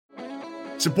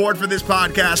Support for this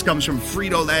podcast comes from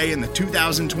Frito-Lay and the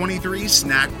 2023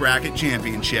 Snack Bracket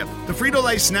Championship. The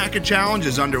Frito-Lay Snack Challenge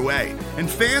is underway, and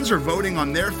fans are voting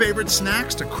on their favorite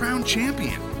snacks to crown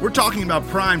champion. We're talking about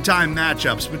prime-time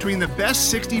matchups between the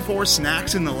best 64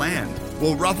 snacks in the land.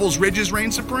 Will Ruffles Ridges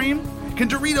reign supreme? Can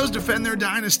Doritos defend their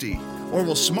dynasty? Or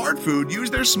will Smart Food use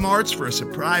their smarts for a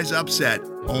surprise upset?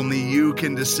 Only you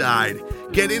can decide.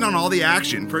 Get in on all the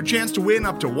action for a chance to win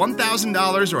up to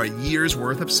 $1,000 or a year's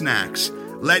worth of snacks.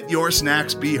 Let your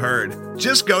snacks be heard.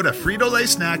 Just go to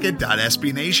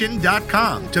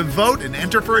fritolaysnacket.sbnation.com to vote and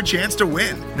enter for a chance to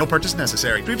win. No purchase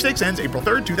necessary. Sweepstakes ends April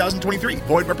 3rd, 2023.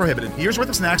 Void where prohibited. Year's worth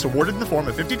of snacks awarded in the form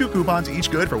of 52 coupons, each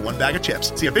good for one bag of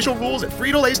chips. See official rules at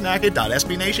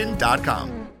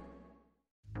fritolaysnacket.sbnation.com.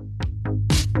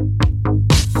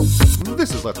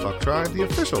 This is Let's Talk Tribe, the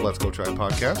official Let's Go Tribe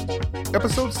podcast,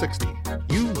 episode 60.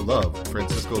 You love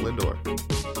Francisco Lindor.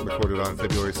 Recorded on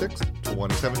February 6th,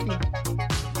 2017.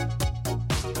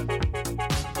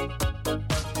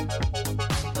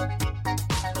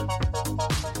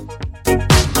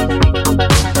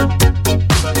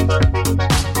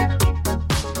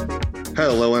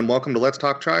 Hello and welcome to Let's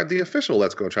Talk Tribe, the official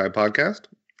Let's Go Tribe podcast.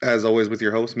 As always with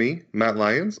your host, me, Matt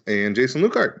Lyons, and Jason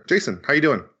Lukart. Jason, how you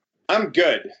doing? I'm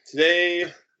good.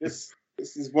 Today, this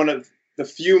is one of the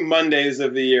few Mondays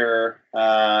of the year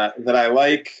that I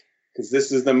like, because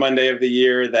this is the Monday of the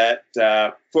year that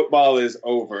football is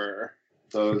over.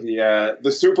 So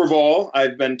the Super Bowl,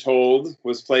 I've been told,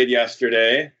 was played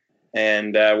yesterday.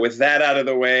 And with that out of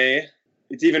the way,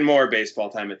 it's even more baseball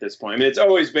time at this point. I mean, it's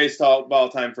always baseball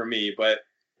time for me, but,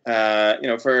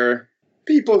 for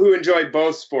people who enjoy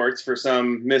both sports for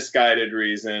some misguided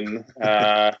reason,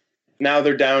 now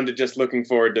they're down to just looking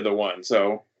forward to the one.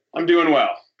 So I'm doing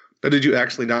well. Now, did you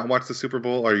actually not watch the Super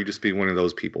Bowl, or are you just being one of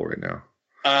those people right now?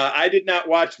 I did not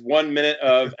watch 1 minute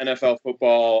of NFL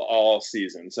football all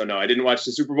season. So no, I didn't watch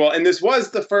the Super Bowl. And this was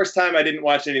the first time I didn't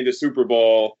watch any of the Super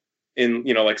Bowl in,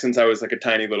 since I was like a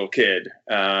tiny little kid.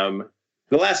 The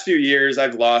last few years,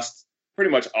 I've lost pretty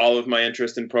much all of my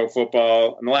interest in pro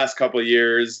football. In the last couple of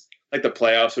years, like the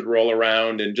playoffs would roll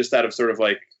around, and just out of sort of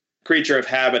like creature of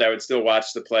habit, I would still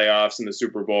watch the playoffs and the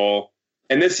Super Bowl.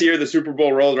 And this year, the Super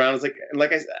Bowl rolled around. It's like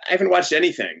I haven't watched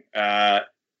anything. I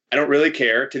don't really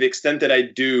care. To the extent that I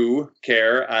do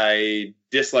care, I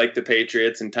dislike the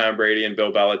Patriots and Tom Brady and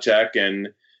Bill Belichick, and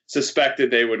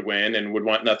suspected they would win and would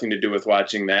want nothing to do with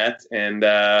watching that. And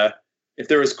if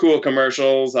there was cool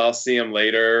commercials, I'll see them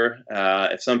later.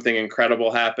 If something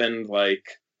incredible happened,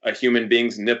 like a human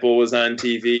being's nipple was on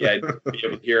TV, I'd be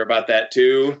able to hear about that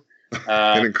too.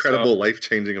 An incredible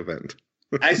life-changing event.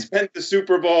 I spent the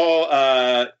Super Bowl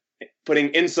putting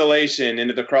insulation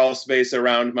into the crawl space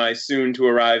around my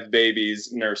soon-to-arrive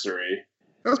baby's nursery.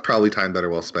 That was probably time better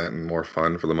well spent and more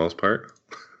fun for the most part.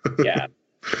 Yeah.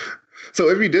 So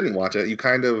if you didn't watch it,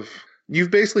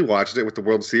 you've basically watched it with the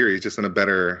World Series, just in a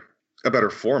better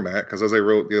format. Because as I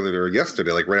wrote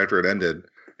yesterday, like right after it ended,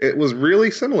 it was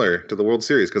really similar to the World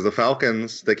Series, because the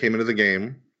Falcons, they came into the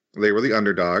game, they were the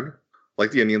underdog,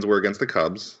 like the Indians were against the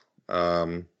Cubs.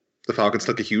 The Falcons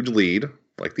took a huge lead,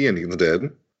 like the Indians did.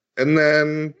 And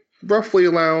then roughly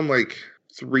around like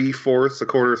three-quarters of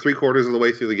the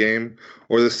way through the game,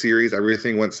 or the series,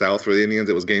 everything went south. For the Indians,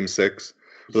 it was Game 6.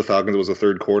 For the Falcons, it was the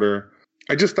third quarter.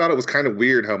 I just thought it was kind of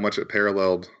weird how much it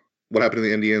paralleled what happened to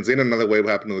the Indians. In another way, what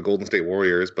happened to the Golden State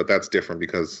Warriors, but that's different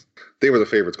because they were the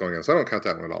favorites going in. So I don't count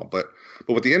that one at all. But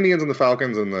with the Indians and the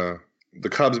Falcons and the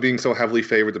Cubs being so heavily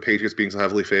favored, the Patriots being so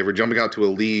heavily favored, jumping out to a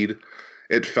lead,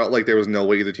 it felt like there was no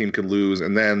way either team could lose,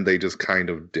 and then they just kind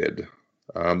of did.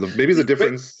 Maybe the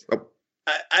difference.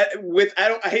 I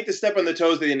hate to step on the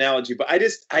toes of the analogy, but I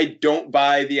don't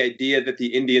buy the idea that the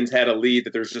Indians had a lead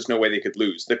that there's just no way they could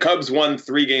lose. The Cubs won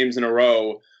 3 games in a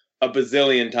row a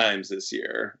bazillion times this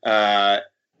year.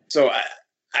 So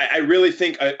I really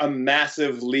think a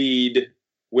massive lead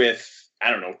with,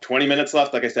 20 minutes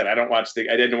left. Like I said, I didn't watch the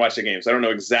game, so I don't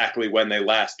know exactly when they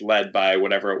last led by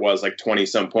whatever it was, like 20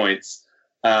 some points.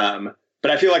 But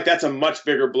I feel like that's a much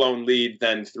bigger blown lead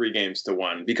than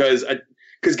 3-1 because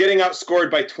getting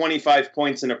outscored by 25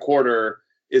 points in a quarter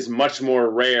is much more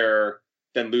rare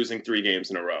than losing 3 games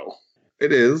in a row.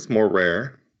 It is more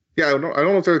rare. Yeah, I don't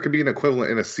know if there could be an equivalent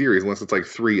in a series unless it's like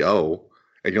 3-0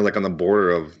 and you're like on the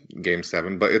border of Game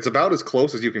 7, but it's about as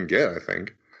close as you can get, I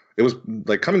think. It was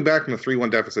like coming back from a 3-1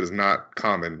 deficit is not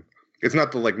common. It's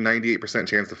not the like 98%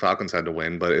 chance the Falcons had to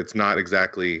win, but it's not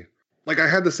exactly like I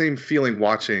had the same feeling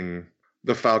watching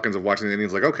the Falcons of watching the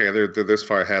Indians. Like, okay, they're this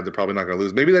far ahead, they're probably not going to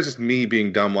lose. Maybe that's just me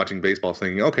being dumb watching baseball,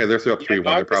 thinking, okay, they're up 3-1,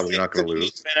 they're probably not going to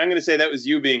lose. Man, I'm going to say that was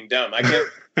you being dumb. I can't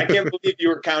I can't believe you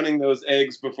were counting those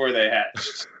eggs before they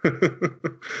hatched.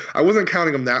 I wasn't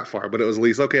counting them that far, but it was at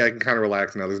least, okay, I can kind of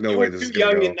relax now. There's no way this is going to go.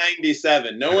 You were too young in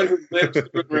 97. No one who lived through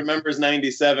and remembers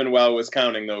 97 well was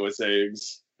counting those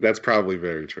eggs. That's probably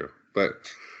very true.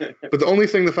 But the only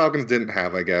thing the Falcons didn't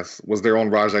have, I guess, was their own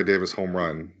Rajai Davis home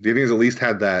run. The Indians at least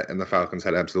had that, and the Falcons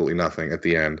had absolutely nothing at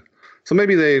the end. So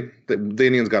maybe the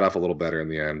Indians got off a little better in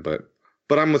the end. But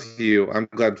I'm with you. I'm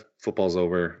glad football's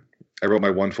over. I wrote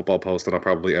my one football post that I'll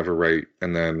probably ever write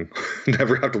and then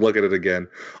never have to look at it again.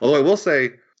 Although I will say,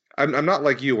 I'm not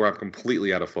like you where I'm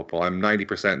completely out of football. I'm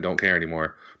 90% don't care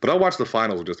anymore. But I'll watch the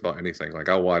finals of just about anything. Like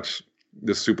I'll watch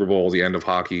the Super Bowl, the end of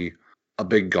hockey, a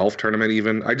big golf tournament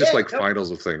even. I just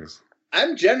finals of things.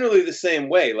 I'm generally the same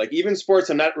way. Like even sports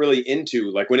I'm not really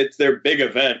into. Like when it's their big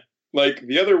event. Like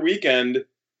the other weekend,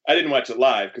 I didn't watch it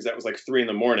live because that was like 3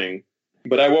 a.m.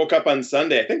 But I woke up on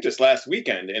Sunday, I think just last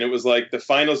weekend, and it was like the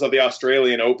finals of the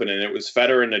Australian Open, and it was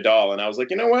Federer and Nadal. And I was like,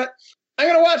 you know what? I'm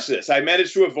going to watch this. I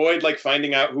managed to avoid like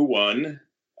finding out who won,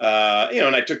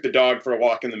 and I took the dog for a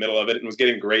walk in the middle of it and was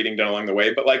getting grading done along the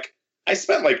way. But like I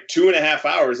spent like 2.5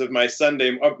 hours of my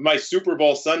Super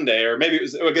Bowl Sunday, or maybe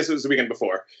I guess it was the weekend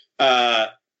before.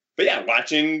 But yeah,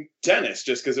 watching tennis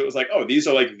just because it was like, oh, these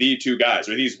are like the two guys,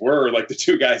 or these were like the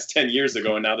two guys 10 years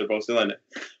ago, and now they're both still in it.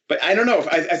 But I don't know.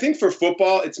 I think for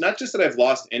football, it's not just that I've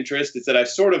lost interest. It's that I've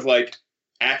sort of like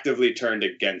actively turned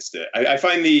against it. I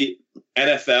find the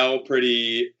NFL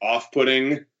pretty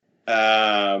off-putting.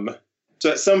 So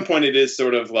at some point it is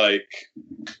sort of like,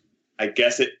 I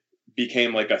guess it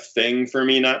became like a thing for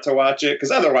me not to watch it.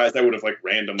 Because otherwise I would have like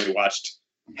randomly watched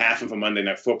half of a Monday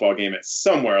Night Football game at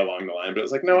somewhere along the line. But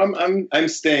it's like, no, I'm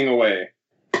staying away.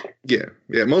 Yeah.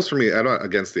 Most for me, I'm not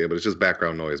against it, but it's just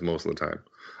background noise most of the time.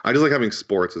 I just like having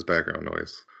sports as background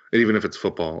noise, and even if it's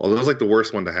football. Although it's like the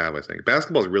worst one to have, I think.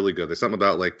 Basketball is really good. There's something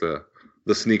about like the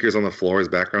sneakers on the floor as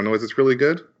background noise. It's really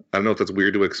good. I don't know if that's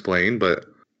weird to explain, but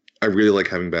I really like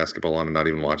having basketball on and not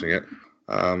even watching it.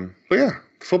 But yeah,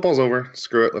 football's over.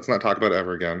 Screw it. Let's not talk about it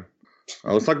ever again.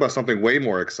 Let's talk about something way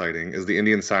more exciting. Is the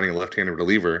Indians signing a left-handed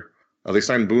reliever? They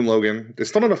signed Boone Logan.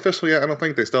 It's still not official yet. I don't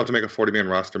think they still have to make a 40-man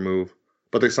roster move,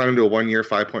 but they signed him to a 1-year,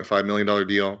 $5.5 million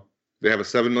deal. They have a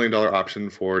 $7 million option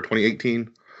for 2018.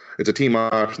 It's a team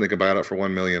option. They can buy it out for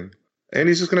 $1 million. And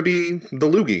he's just going to be the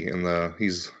loogie. And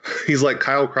he's like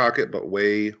Kyle Crockett, but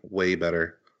way, way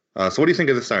better. So what do you think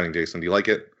of the signing, Jason? Do you like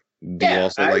it? Do you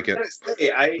also like it?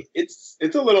 It's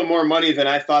a little more money than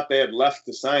I thought they had left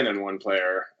to sign on one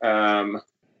player.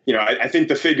 I think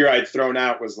the figure I'd thrown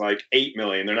out was like $8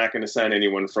 million. They're not going to sign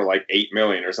anyone for like $8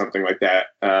 million or something like that.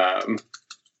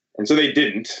 And so they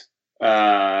didn't.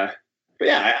 But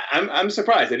yeah, I'm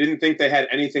surprised. I didn't think they had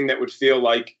anything that would feel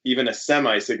like even a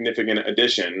semi-significant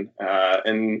addition.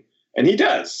 And he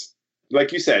does.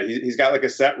 Like you said, he's got like a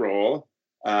set role.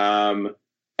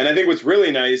 And I think what's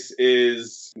really nice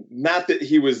is not that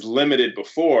he was limited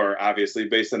before, obviously,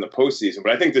 based on the postseason,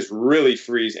 but I think this really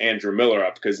frees Andrew Miller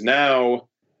up because now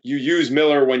you use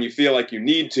Miller when you feel like you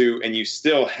need to, and you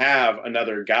still have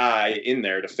another guy in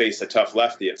there to face a tough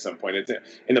lefty at some point.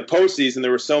 In the postseason,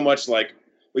 there was so much like,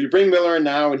 well, you bring Miller in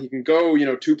now and he can go,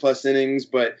 2+ innings,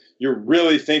 but you're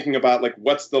really thinking about like,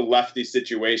 what's the lefty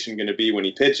situation going to be when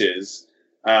he pitches?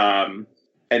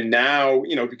 And now,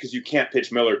 because you can't pitch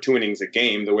Miller 2 innings a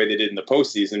game the way they did in the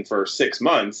postseason for 6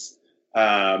 months,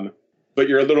 but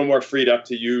you're a little more freed up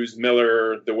to use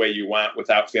Miller the way you want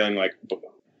without feeling like,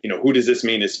 who does this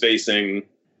mean is facing,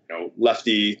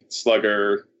 lefty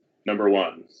slugger number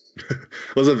 1?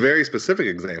 Well, as a very specific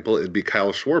example, it'd be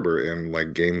Kyle Schwarber in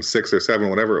like game 6 or 7,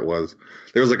 whatever it was.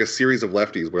 There was like a series of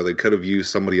lefties where they could have used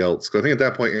somebody else. Because I think at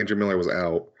that point, Andrew Miller was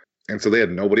out. And so they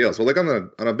had nobody else. Well, like on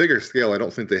a bigger scale, I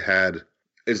don't think they had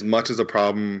as much of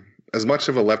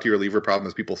a lefty reliever problem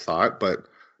as people thought, but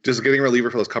just getting a reliever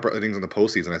for those couple innings in the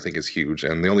postseason, I think is huge.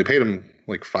 And they only paid him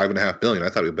like $5.5 billion. I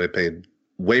thought they paid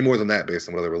way more than that based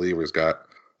on what other relievers got.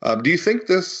 Do you think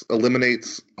this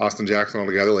eliminates Austin Jackson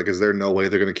altogether? Like, is there no way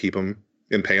they're going to keep him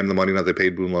and pay him the money that they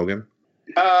paid Boone Logan?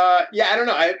 Yeah, I don't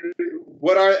know. I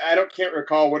can't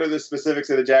recall. What are the specifics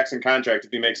of the Jackson contract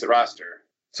if he makes the roster?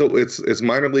 So it's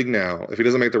minor league now. If he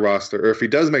doesn't make the roster, or if he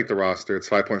does make the roster, it's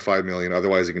 $5.5 million.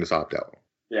 Otherwise, he can just opt out.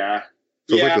 Yeah.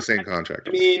 So it's like the same contract.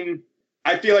 I mean,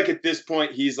 I feel like at this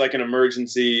point he's like an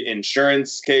emergency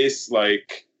insurance case,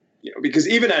 like because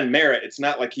even on merit, it's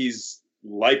not like he's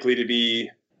likely to be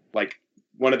like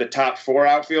one of the top 4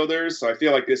 outfielders. So I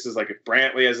feel like this is like if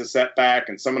Brantley has a setback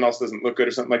and someone else doesn't look good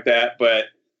or something like that. But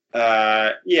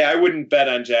I wouldn't bet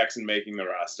on Jackson making the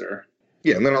roster.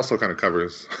 Yeah, and that also kind of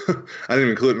covers, I didn't even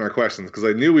include it in our questions because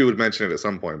I knew we would mention it at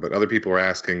some point, but other people were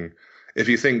asking if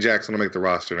you think Jackson will make the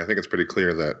roster, and I think it's pretty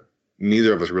clear that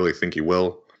neither of us really think he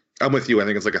will. I'm with you. I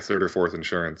think it's like a third or fourth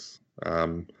insurance.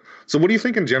 So what do you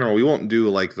think in general? We won't do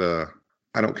like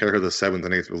I don't care who the 7th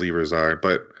and 8th relievers are,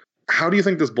 but how do you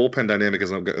think this bullpen dynamic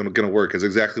is going to work? Is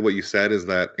exactly what you said, is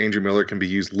that Andrew Miller can be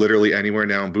used literally anywhere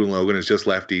now, and Boone Logan is just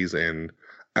lefties, and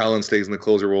Allen stays in the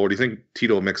closer role? Or do you think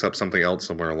Tito will mix up something else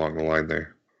somewhere along the line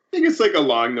there? I think it's like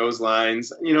along those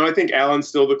lines. I think Allen's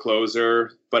still the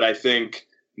closer, but I think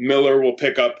Miller will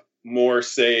pick up more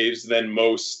saves than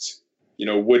most,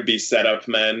 would-be setup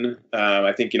men.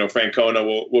 I think, Francona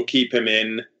will keep him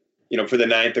in, for the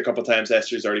 9th a couple times.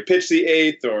 Hester's already pitched the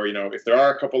 8th, or, if there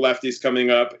are a couple lefties coming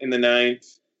up in the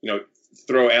 9th,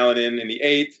 throw Allen in the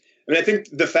 8th. I mean, I think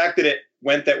the fact that it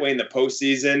went that way in the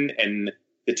postseason and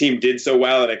the team did so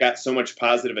well and it got so much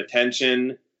positive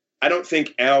attention, I don't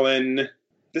think Allen,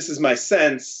 this is my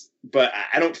sense, but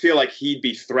I don't feel like he'd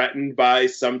be threatened by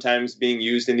sometimes being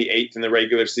used in the 8th in the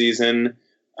regular season.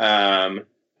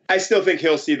 I still think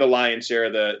he'll see the lion's share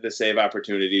of the save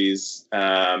opportunities.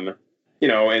 And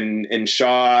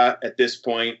Shaw at this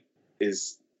point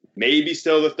is maybe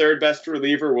still the 3rd best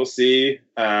reliever. We'll see.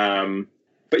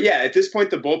 But yeah, at this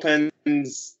point, the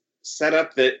bullpen's set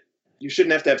up that you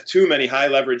shouldn't have to have too many high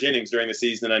leverage innings during the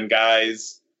season on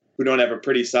guys who don't have a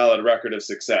pretty solid record of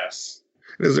success.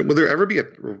 Will there ever be a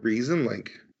reason,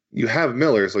 like, you have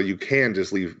Miller, so you can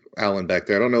just leave Allen back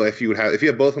there? I don't know if you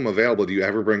have both of them available, do you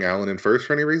ever bring Allen in first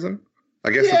for any reason? I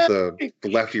guess if the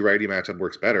lefty-righty matchup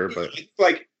works better, but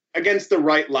like against the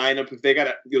right lineup, if they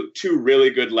got two really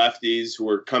good lefties who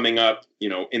are coming up,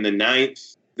 in the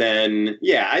 9th, then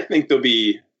yeah, I think there'll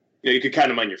be, you could count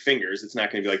them on your fingers. It's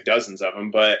not going to be like dozens of them,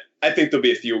 but I think there'll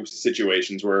be a few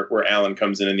situations where Allen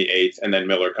comes in the 8th and then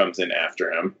Miller comes in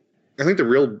after him. I think the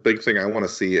real big thing I want to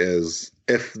see is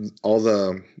if all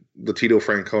the Tito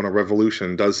Francona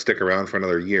revolution does stick around for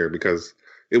another year, because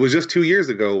it was just 2 years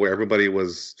ago where everybody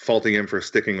was faulting him for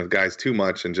sticking with guys too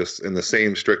much and just in the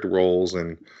same strict roles,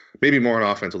 and maybe more on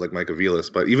offense with like Mike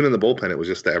Aviles. But even in the bullpen, it was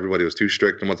just that everybody was too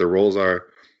strict in what their roles are,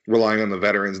 relying on the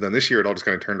veterans. And then this year, it all just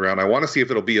kind of turned around. I want to see if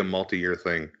it'll be a multi-year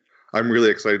thing. I'm really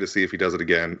excited to see if he does it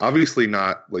again. Obviously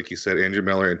not, like you said, Andrew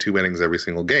Miller in 2 innings every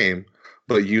single game,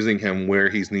 but using him where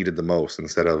he's needed the most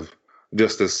instead of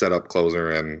just as setup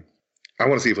closer. And I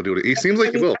want to see if he'll do it. He seems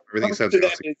like he will. Everything he says.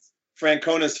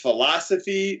 Francona's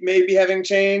philosophy maybe having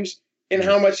changed, and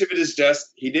how much of it is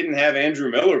just he didn't have Andrew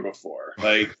Miller before.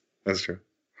 Like, that's true.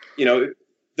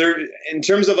 There in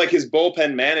terms of like his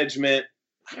bullpen management,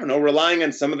 I don't know, relying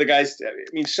on some of the guys. I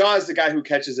mean, Shaw is the guy who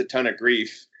catches a ton of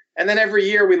grief, and then every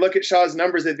year we look at Shaw's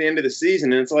numbers at the end of the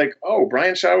season, and it's like, oh,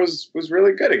 Brian Shaw was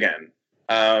really good again.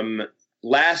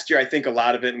 Last year, I think a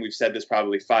lot of it, and we've said this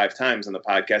probably 5 times on the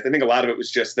podcast, I think a lot of it was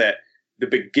just that the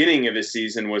beginning of his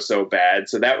season was so bad.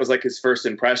 So that was like his first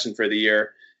impression for the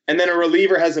year. And then a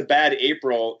reliever has a bad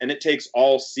April, and it takes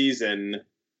all season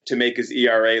to make his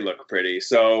ERA look pretty.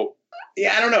 So,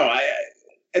 yeah, I don't know.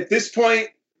 At this point,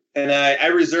 and I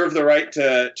reserve the right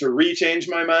to rechange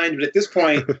my mind, but at this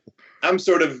point, I'm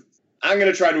going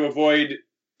to try to avoid,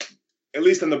 at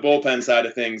least on the bullpen side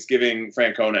of things, giving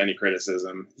Francona any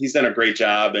criticism. He's done a great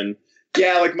job. And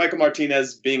yeah, like Michael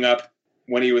Martinez being up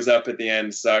when he was up at the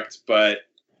end sucked, but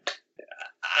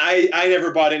I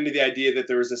never bought into the idea that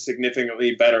there was a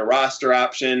significantly better roster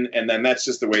option, and then that's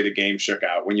just the way the game shook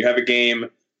out. When you have a game,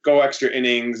 go extra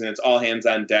innings, and it's all hands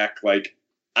on deck, like,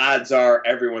 odds are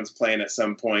everyone's playing at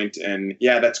some point, and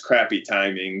yeah, that's crappy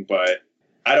timing, but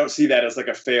I don't see that as like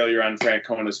a failure on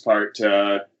Francona's part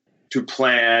to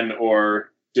plan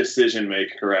or decision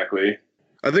make correctly.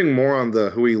 I think more on the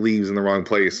who he leaves in the wrong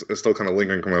place is still kind of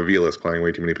lingering from Aviles playing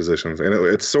way too many positions. And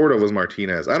it sort of was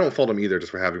Martinez. I don't fault him either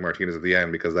just for having Martinez at the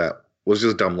end, because that was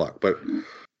just dumb luck. But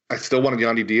I still wanted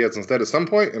Yandy Diaz instead at some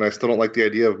point, and I still don't like the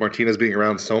idea of Martinez being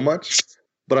around so much.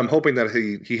 But I'm hoping that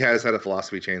he has had a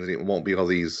philosophy change, and it won't be all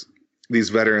these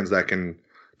veterans that can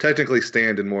technically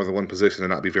stand in more than one position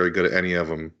and not be very good at any of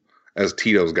them as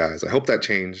Tito's guys. I hope that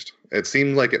changed. It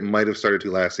seemed like it might have started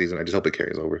to last season. I just hope it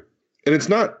carries over. And it's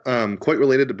not quite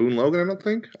related to Boone Logan, I don't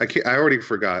think. I already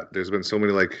forgot. There's been so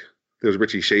many, like, there's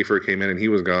Richie Schaefer came in and he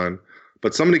was gone.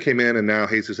 But somebody came in and now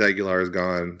Jesus Aguilar is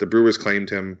gone. The Brewers claimed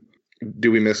him. Do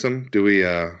we miss him? Do we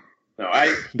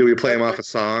do we play him off a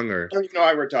song? Or? I don't even know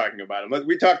why we're talking about him.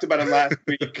 We talked about him last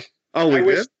week. Oh, we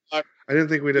did? I didn't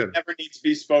think we did. Never needs to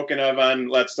be spoken of on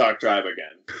Let's Talk Drive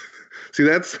again. See,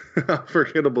 that's how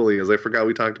forgettable he is. I forgot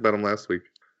we talked about him last week.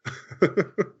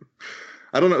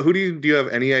 I don't know. Who do you have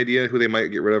any idea who they might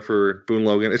get rid of for Boone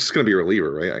Logan? It's just going to be a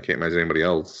reliever, right? I can't imagine anybody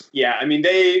else. Yeah, I mean,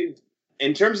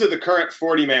 in terms of the current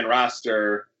 40-man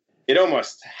roster, it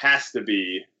almost has to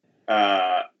be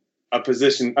a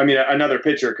position. I mean, another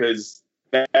pitcher, because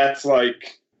that's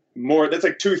like that's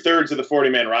like 2/3 of the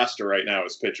 40-man roster right now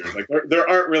is pitchers. Like there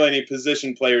aren't really any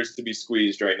position players to be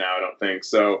squeezed right now, I don't think.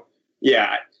 So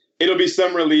yeah, it'll be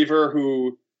some reliever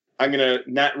who I'm going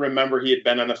to not remember he had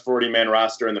been on the 40-man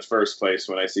roster in the first place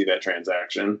when I see that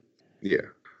transaction. Yeah.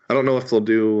 I don't know if they'll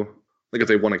do, like, if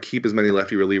they want to keep as many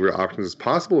lefty reliever options as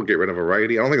possible or get rid of a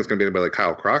righty. I don't think it's going to be anybody like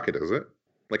Kyle Crockett, is it?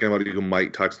 Like anybody who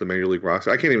might touch the major league roster.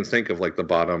 I can't even think of like the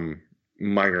bottom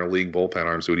minor league bullpen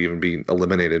arms who would even be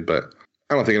eliminated, but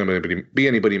I don't think anybody be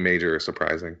anybody major or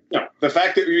surprising. No, the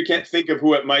fact that you can't think of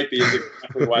who it might be is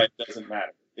exactly why it doesn't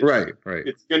matter. Right.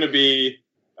 It's going to be,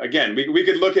 again, we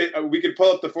could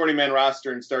pull up the 40-man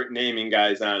roster and start naming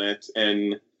guys on it,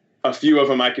 and a few of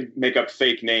them I could make up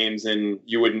fake names, and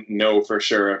you wouldn't know for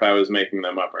sure if I was making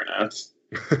them up or not.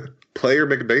 Player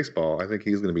McBaseball, I think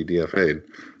he's going to be DFA'd.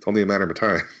 It's only a matter of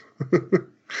time.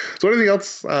 So anything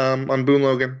else on Boone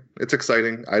Logan? It's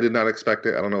exciting. I did not expect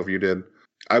it. I don't know if you did.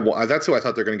 That's who I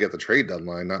thought they're going to get the trade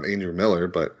deadline, not Andrew Miller.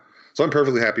 But so I'm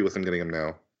perfectly happy with him getting him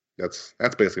now. That's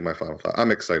basically my final thought.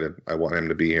 I'm excited. I want him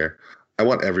to be here. I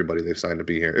want everybody they've signed to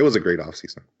be here. It was a great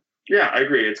offseason. Yeah, I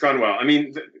agree. It's gone well. I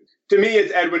mean, to me,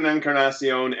 it's Edwin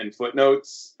Encarnacion and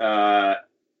footnotes. But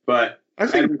I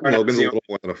think Logan's a little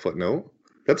more than a footnote.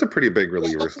 That's a pretty big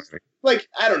reliever signing. Like,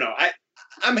 I don't know.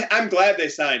 I'm glad they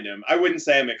signed him. I wouldn't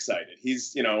say I'm excited.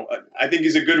 He's, I think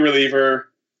he's a good reliever.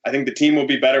 I think the team will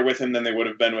be better with him than they would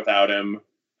have been without him.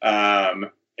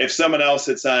 If someone else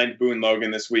had signed Boone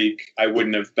Logan this week, I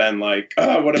wouldn't have been like,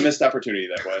 oh, what a missed opportunity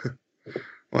that was.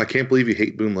 Well, I can't believe you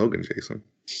hate Boone Logan, Jason.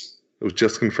 It was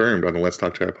just confirmed on the Let's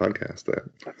Talk Tribe podcast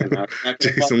that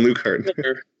Jason Lukehart,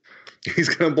 he's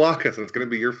going to block us, and it's going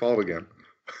to be your fault again.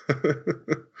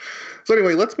 So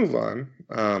anyway, let's move on.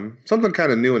 Something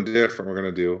kind of new and different we're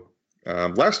going to do.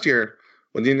 Last year,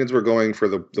 when the Indians were going for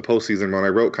the postseason run, I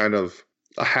wrote kind of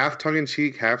a half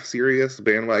tongue-in-cheek, half serious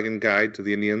bandwagon guide to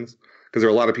the Indians, because there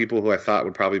were a lot of people who I thought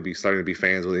would probably be starting to be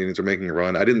fans when the Indians were making a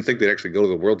run. I didn't think they'd actually go to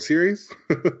the World Series,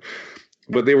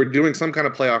 but they were doing some kind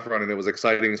of playoff run, and it was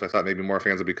exciting, so I thought maybe more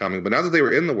fans would be coming. But now that they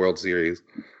were in the World Series,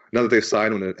 now that they've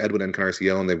signed Edwin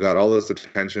Encarnacion, they've got all this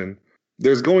attention,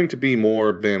 there's going to be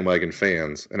more bandwagon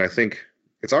fans, and I think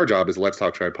it's our job as Let's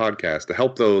Talk Tribe podcast to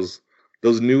help those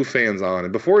new fans on.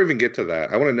 And before we even get to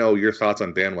that, I want to know your thoughts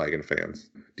on bandwagon fans.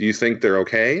 Do you think they're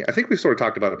okay? I think we've sort of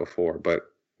talked about it before, but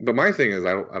my thing is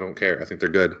I don't care. I think they're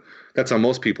good. That's how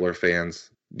most people are fans.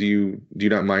 Do you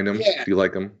not mind them? Yeah. Do you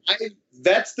like them?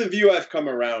 That's the view I've come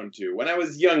around to. When I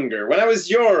was younger, when I was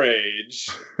your age,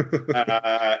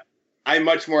 I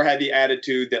much more had the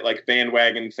attitude that like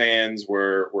bandwagon fans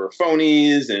were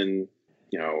phonies and,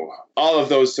 all of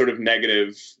those sort of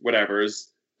negative whatevers.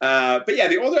 But yeah,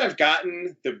 the older I've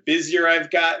gotten, the busier I've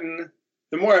gotten,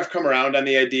 the more I've come around on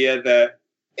the idea that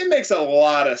it makes a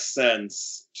lot of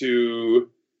sense to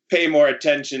pay more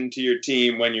attention to your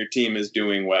team when your team is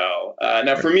doing well.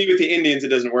 Now, for me with the Indians, it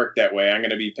doesn't work that way. I'm going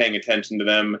to be paying attention to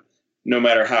them no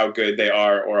matter how good they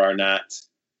are or are not.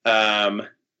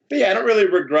 But yeah, I don't really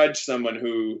begrudge someone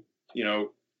who,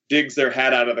 digs their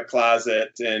hat out of the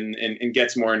closet and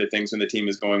gets more into things when the team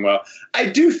is going well. I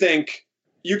do think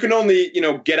you can only,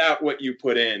 get out what you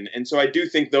put in. And so I do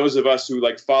think those of us who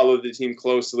like follow the team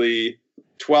closely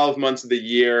 12 months of the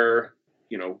year,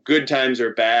 good times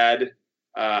or bad,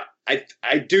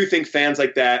 I do think fans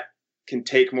like that can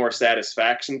take more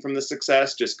satisfaction from the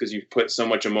success just because you've put so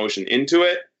much emotion into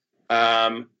it.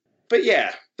 But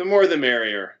yeah, the more the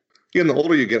merrier. Yeah, and the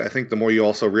older you get, I think the more you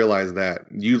also realize that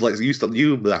you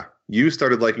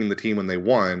started liking the team when they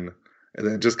won, and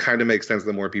it just kind of makes sense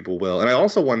that more people will. And I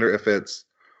also wonder if it's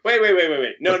wait.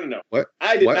 No. What?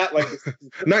 I did not like this.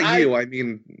 Not you. I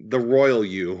mean the royal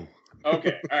you.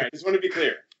 Okay, all right. Just want to be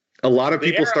clear. A lot of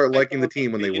people start liking the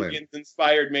team when they win. Indians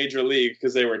inspired Major League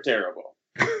because they were terrible.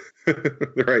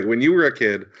 Right. When you were a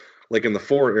kid, like in the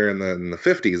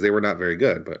 50s, they were not very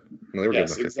good, but they were good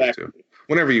in the 50s too.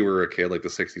 Whenever you were a kid, like the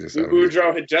 60s or 70s.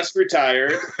 Boudreaux had just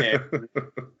retired. And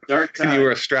dark time. And you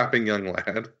were a strapping young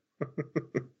lad.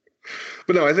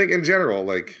 But no, I think in general,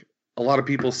 like a lot of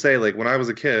people say, like when I was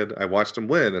a kid, I watched them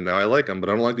win, and now I like them, but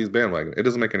I don't like these bandwagon. It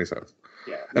doesn't make any sense.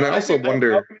 Yeah. And I also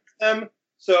wonder.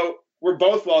 So we're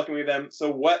both welcoming them. So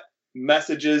what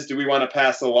messages do we want to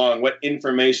pass along? What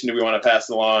information do we want to pass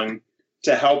along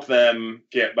to help them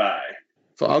get by?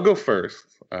 So I'll go first.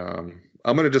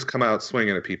 I'm going to just come out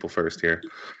swinging at people first here.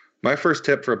 My first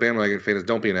tip for a bandwagon fan is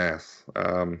don't be an ass.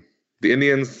 The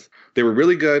Indians, they were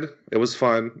really good. It was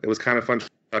fun. It was kind of fun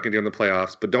talking during the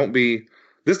playoffs, but don't be,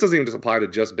 this doesn't even just apply to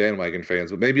just bandwagon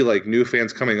fans, but maybe like new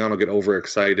fans coming on will get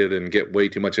overexcited and get way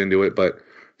too much into it. But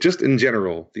just in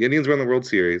general, the Indians were in the World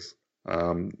Series.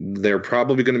 They're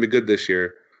probably going to be good this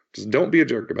year. Just don't be a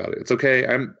jerk about it. It's okay.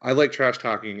 I like trash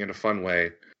talking in a fun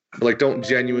way, but like don't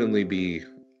genuinely be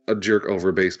a jerk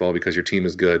over baseball because your team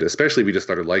is good, especially if you just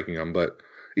started liking them. But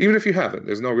even if you haven't,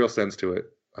 there's no real sense to it.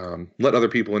 Let other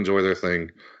people enjoy their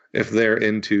thing. If they're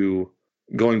into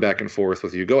going back and forth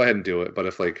with you, go ahead and do it. But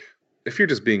if you're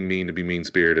just being mean to be mean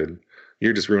spirited,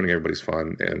 you're just ruining everybody's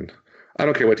fun. And I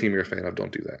don't care what team you're a fan of,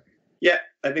 don't do that. Yeah,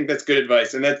 I think that's good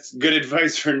advice. And that's good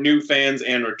advice for new fans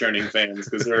and returning fans,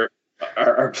 because there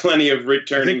are plenty of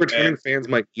returning fans. I think returning fans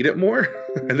might eat it more.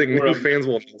 I think new fans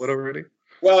will know it already.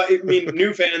 Well, I mean,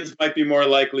 new fans might be more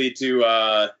likely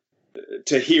to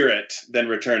hear it than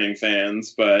returning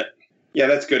fans. But yeah,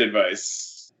 that's good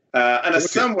advice. On a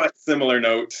somewhat similar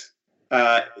note,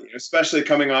 especially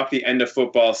coming off the end of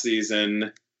football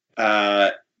season,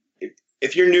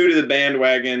 if you're new to the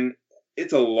bandwagon,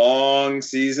 it's a long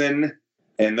season,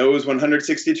 and those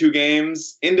 162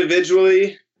 games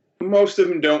individually, most of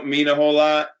them don't mean a whole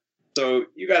lot. So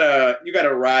you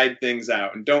gotta ride things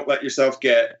out, and don't let yourself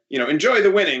enjoy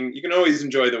the winning. You can always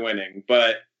enjoy the winning,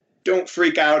 but don't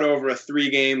freak out over a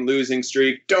 3-game losing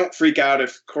streak. Don't freak out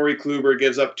if Corey Kluber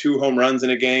gives up 2 home runs in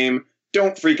a game.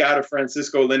 Don't freak out if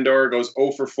Francisco Lindor goes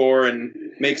 0 for 4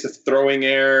 and makes a throwing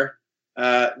error.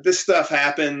 This stuff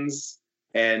happens.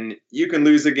 And you can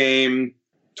lose a game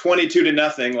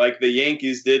 22-0 like the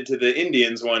Yankees did to the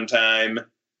Indians one time,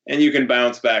 and you can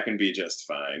bounce back and be just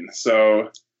fine. So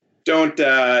don't,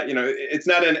 it's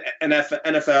not an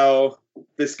NFL,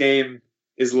 this game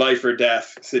is life or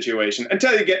death situation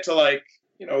until you get to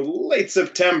late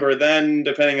September. Then,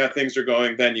 depending on how things are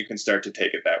going, then you can start to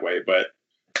take it that way. But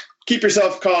keep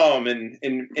yourself calm in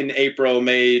April,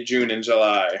 May, June, and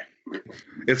July.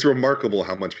 It's remarkable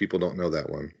how much people don't know that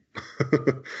one.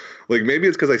 Like maybe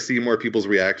it's because I see more people's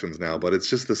reactions now, but it's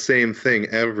just the same thing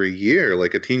every year.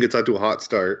 Like a team gets out to a hot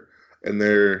start and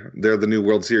they're the new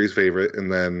World Series favorite,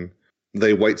 and then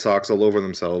they White Sox all over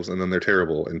themselves, and then they're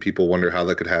terrible, and people wonder how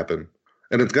that could happen.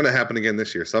 And it's going to happen again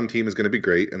this year. Some team is going to be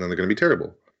great, and then they're going to be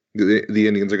terrible. The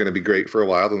Indians are going to be great for a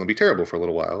while, then they'll be terrible for a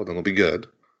little while, then they'll be good.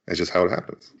 That's just how it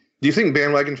happens. Do you think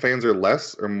bandwagon fans are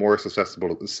less or more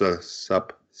susceptible to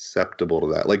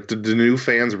that? Like, do new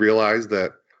fans realize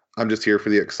that I'm just here for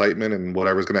the excitement, and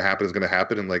whatever's going to happen is going to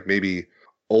happen? And like maybe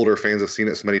older fans have seen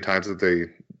it so many times that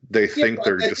they think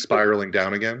they're just spiraling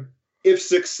down again. If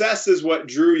success is what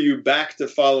drew you back to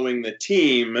following the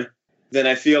team, then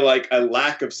I feel like a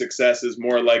lack of success is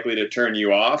more likely to turn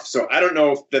you off. So I don't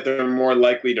know that they're more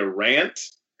likely to rant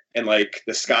and like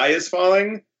the sky is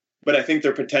falling, but I think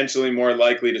they're potentially more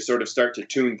likely to sort of start to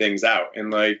tune things out.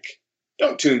 And like,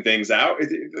 don't tune things out.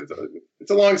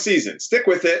 It's a long season. Stick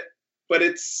with it, but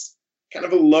it's kind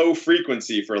of a low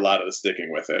frequency for a lot of the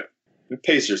sticking with it.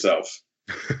 Pace yourself.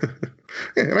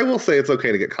 Yeah, and I will say it's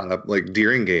okay to get caught up like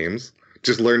during games.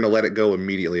 Just learn to let it go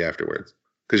immediately afterwards,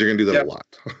 because you're gonna do that a lot.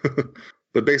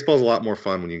 But baseball's a lot more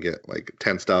fun when you get like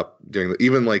tensed up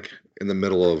even like in the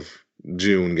middle of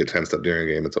June, get tensed up during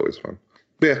a game. It's always fun.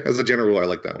 But yeah, as a general rule, I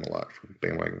like that one a lot from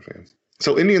bandwagon fans.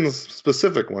 So Indians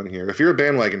specific one here. If you're a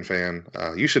bandwagon fan,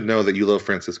 you should know that you love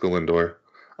Francisco Lindor.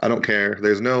 I don't care.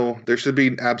 There should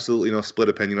be absolutely no split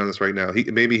opinion on this right now.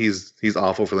 Maybe he's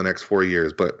awful for the next 4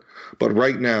 years, but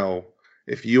right now,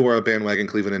 if you are a bandwagon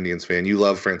Cleveland Indians fan, you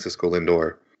love Francisco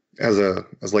Lindor. As a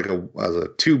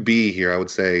 2B here, I would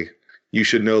say you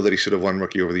should know that he should have won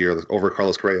Rookie of the Year over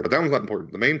Carlos Correa. But that one's not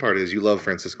important. The main part is you love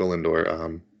Francisco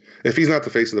Lindor. If he's not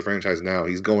the face of the franchise now,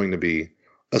 he's going to be,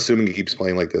 assuming he keeps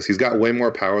playing like this. He's got way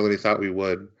more power than he thought we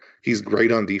would. He's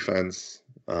great on defense.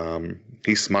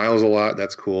 He smiles a lot.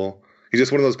 That's cool. He's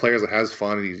just one of those players that has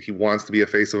fun, and he wants to be a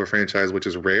face of a franchise, which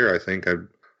is rare, I think. I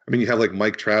mean, you have like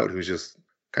Mike Trout, who's just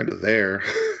kind of there.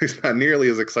 He's not nearly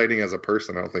as exciting as a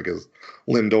person, I don't think, as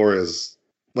Lindor is,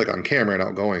 like on camera and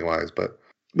outgoing wise. But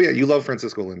yeah, you love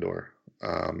Francisco Lindor.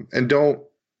 And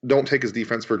don't take his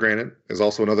defense for granted. Is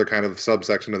also another kind of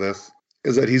subsection of this,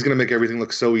 is that he's going to make everything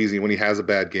look so easy when he has a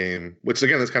bad game, which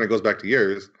again, this kind of goes back to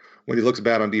years. When he looks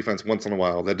bad on defense once in a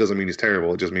while, that doesn't mean he's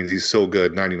terrible. It just means he's so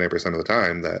good 99% of the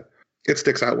time that it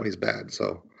sticks out when he's bad.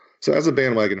 So as a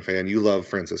bandwagon fan, you love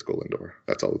Francisco Lindor.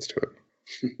 That's all that's to it.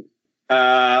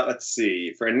 Let's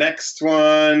see. For next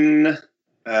one,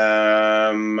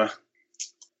 all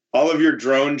of your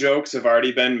drone jokes have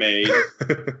already been made.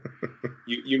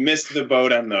 You missed the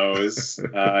boat on those. You're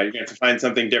going to have to find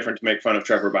something different to make fun of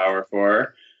Trevor Bauer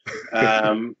for.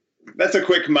 That's a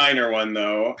quick minor one,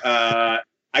 though.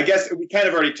 I guess we kind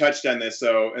of already touched on this,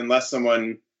 so unless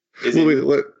someone is...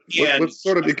 Let's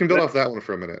sort of... You can build off that one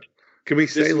for a minute. Can we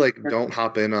say, like, don't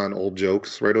hop in on old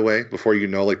jokes right away before you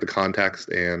know, like, the context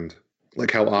and,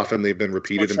 like, how often they've been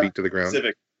repeated and beat to the ground?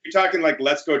 You're talking like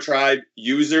Let's Go Tribe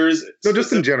users? No,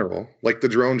 just in general, like the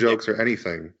drone jokes or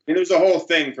anything. I mean, there's a whole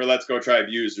thing for Let's Go Tribe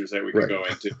users that we can go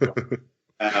into.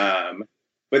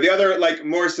 But the other, like,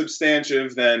 more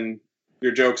substantive than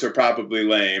your jokes are probably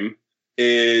lame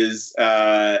is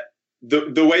the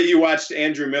way you watched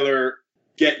Andrew Miller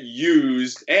get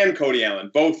used, and Cody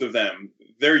Allen, both of them,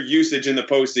 their usage in the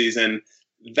postseason,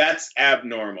 that's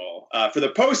abnormal. For the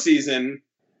postseason,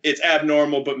 it's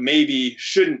abnormal, but maybe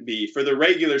shouldn't be. For the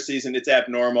regular season, it's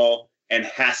abnormal and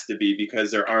has to be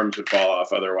because their arms would fall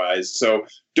off otherwise. So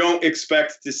don't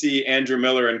expect to see Andrew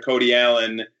Miller and Cody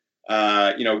Allen,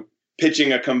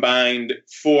 pitching a combined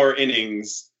 4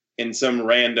 innings in some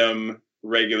random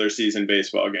regular season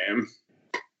baseball game.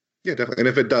 Yeah, definitely. And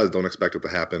if it does, don't expect it to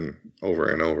happen over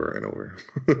and over and over.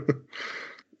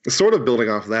 Sort of building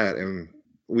off that, and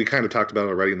we kind of talked about it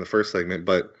already in the first segment,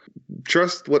 but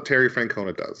trust what Terry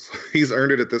Francona does. He's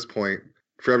earned it at this point.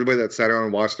 For everybody that sat around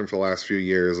and watched him for the last few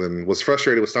years and was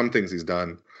frustrated with some things he's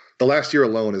done, the last year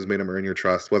alone has made him earn your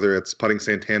trust, whether it's putting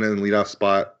Santana in the leadoff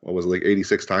spot, what was it, like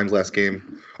 86 times last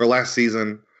game, or last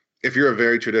season. If you're a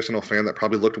very traditional fan, that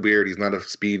probably looked weird. He's not a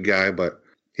speed guy, but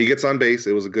he gets on base.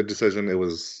 It was a good decision.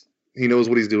 He knows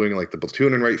what he's doing, like the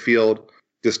platoon in right field.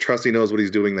 Just trust he knows what he's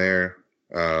doing there.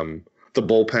 The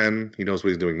bullpen, he knows what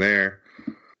he's doing there.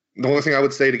 The only thing I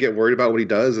would say to get worried about what he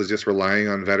does is just relying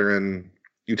on veteran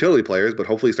utility players, but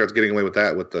hopefully he starts getting away with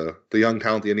that with the young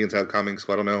talent the Indians have coming,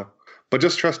 so I don't know. But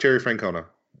just trust Terry Francona.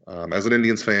 As an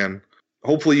Indians fan,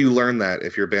 hopefully you learn that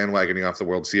if you're bandwagoning off the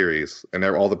World Series and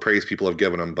all the praise people have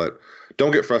given him, but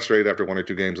don't get frustrated after 1 or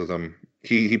 2 games with him.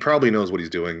 He probably knows what he's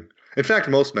doing. In fact,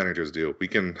 most managers do. We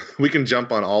can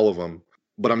jump on all of them,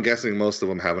 but I'm guessing most of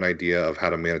them have an idea of how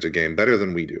to manage a game better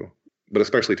than we do, but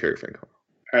especially Terry Francona.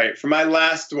 All right, for my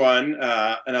last one,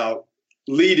 and I'll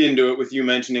lead into it with you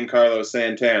mentioning Carlos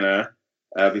Santana,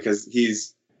 because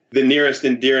he's the nearest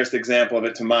and dearest example of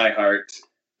it to my heart.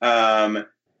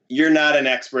 You're not an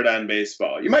expert on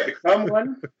baseball. You might become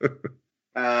one,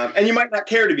 and you might not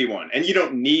care to be one, and you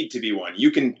don't need to be one.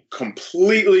 You can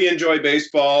completely enjoy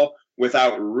baseball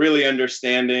without really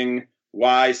understanding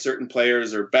why certain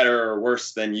players are better or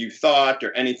worse than you thought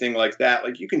or anything like that.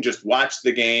 Like, you can just watch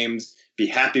the games, be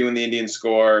happy when the Indians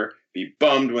score, be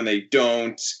bummed when they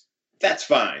don't. That's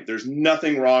fine. There's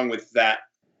nothing wrong with that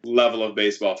level of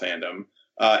baseball fandom.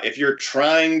 If you're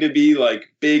trying to be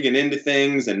like big and into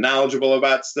things and knowledgeable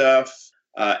about stuff,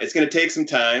 it's going to take some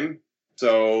time.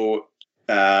 So,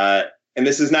 and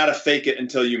this is not a fake it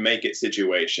until you make it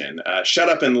situation. Shut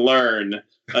up and learn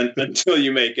until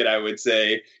you make it, I would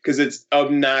say, because it's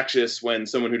obnoxious when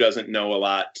someone who doesn't know a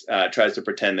lot tries to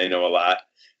pretend they know a lot.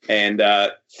 And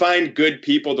find good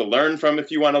people to learn from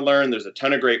if you want to learn. There's a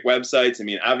ton of great websites. I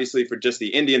mean, obviously for just the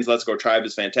Indians, Let's Go Tribe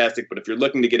is fantastic. But if you're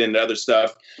looking to get into other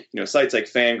stuff, sites like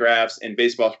Fangraphs and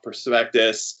Baseball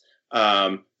Prospectus,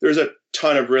 there's a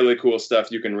ton of really cool stuff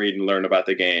you can read and learn about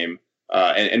the game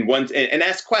and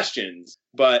ask questions.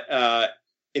 But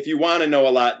if you want to know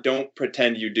a lot, don't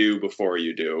pretend you do before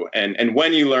you do. And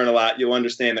when you learn a lot, you'll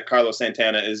understand that Carlos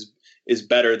Santana is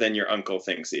better than your uncle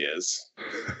thinks he is.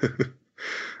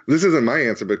 This isn't my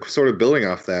answer, but sort of building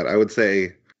off that, I would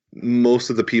say most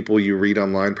of the people you read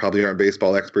online probably aren't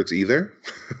baseball experts either.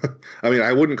 I mean,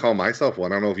 I wouldn't call myself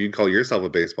one. I don't know if you'd call yourself a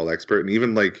baseball expert. And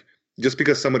even like, just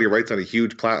because somebody writes on a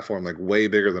huge platform, like way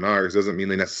bigger than ours, doesn't mean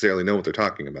they necessarily know what they're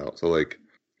talking about. So like,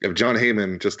 if John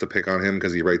Heyman, just to pick on him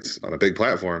because he writes on a big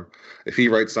platform, if he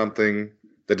writes something,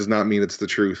 that does not mean it's the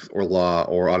truth or law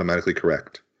or automatically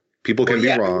correct. People can be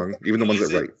wrong, even the ones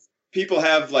that write. People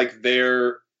have like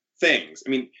their things. I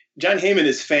mean, John Heyman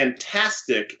is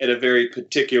fantastic at a very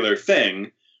particular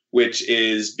thing, which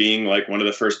is being like one of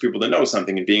the first people to know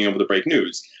something and being able to break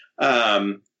news.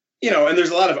 And there's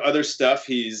a lot of other stuff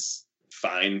he's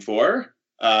fine for.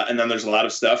 And then there's a lot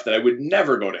of stuff that I would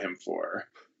never go to him for.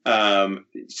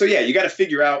 So yeah, you got to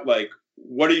figure out like,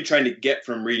 what are you trying to get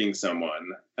from reading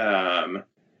someone? And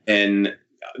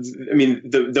I mean,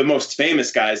 the most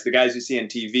famous guys, the guys you see on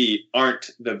TV,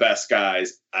 aren't the best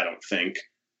guys, I don't think,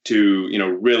 to,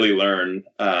 really learn,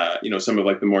 some of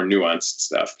like the more nuanced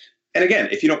stuff. And again,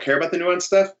 if you don't care about the nuanced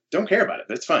stuff, don't care about it.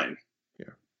 That's fine.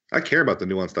 Yeah. I care about the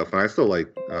nuanced stuff. And I still like,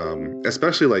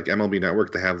 especially like MLB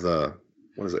Network to have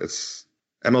it's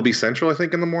MLB Central, I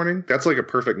think, in the morning. That's like a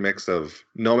perfect mix of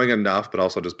knowing enough, but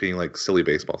also just being like silly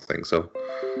baseball things. So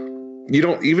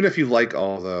even if you like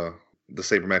all the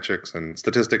sabermetrics and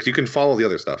statistics, you can follow the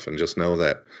other stuff and just know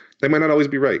that they might not always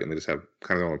be right. And they just have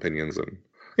kind of their own opinions. And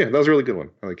yeah, that was a really good one.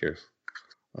 I like yours.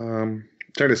 Trying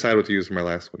to decide what to use for my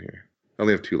last one here. I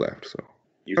only have 2 left, so.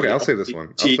 Okay, I'll say this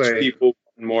one. Teach people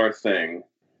one more thing.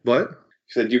 What?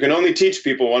 said, you can only teach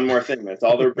people one more thing. That's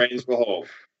all their brains will hold.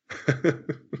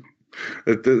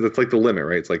 That's like the limit,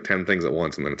 right? It's like 10 things at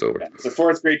once and then it's over. Yeah, as a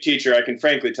fourth grade teacher, I can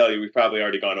frankly tell you we've probably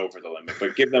already gone over the limit,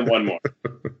 but give them one more.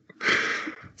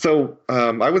 So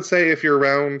I would say if you're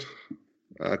around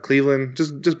Cleveland,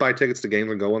 just buy tickets to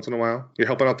games and go once in a while. You're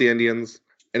helping out the Indians.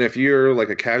 And if you're like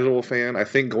a casual fan, I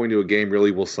think going to a game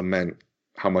really will cement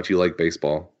how much you like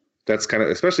baseball. That's kind of,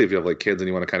 especially if you have like kids and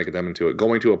you want to kind of get them into it,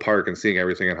 going to a park and seeing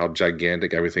everything and how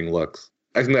gigantic everything looks.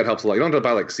 I think that helps a lot. You don't have to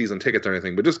buy like season tickets or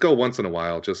anything, but just go once in a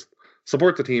while. Just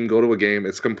support the team, go to a game.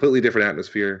 It's a completely different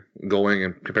atmosphere going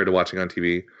and compared to watching on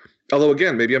TV. Although,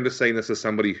 again, maybe I'm just saying this as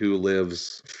somebody who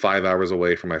lives 5 hours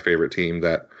away from my favorite team,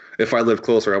 that if I lived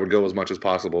closer, I would go as much as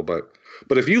possible. But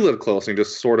if you live close and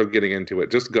just sort of getting into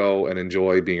it, just go and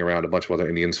enjoy being around a bunch of other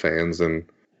Indians fans and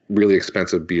really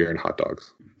expensive beer and hot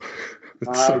dogs.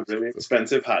 Really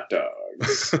expensive hot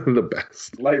dogs. The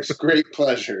best. Life's great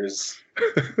pleasures.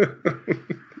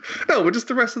 No, but just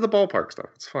the rest of the ballpark stuff.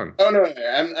 It's fun. Oh, no,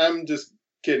 I'm just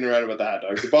kidding around about the hot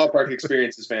dogs. The ballpark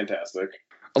experience is fantastic.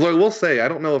 Although I will say, I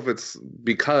don't know if it's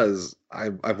because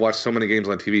I've watched so many games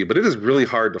on TV, but it is really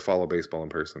hard to follow baseball in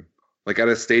person. Like at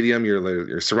a stadium,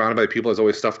 you're surrounded by people. There's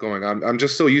always stuff going on. I'm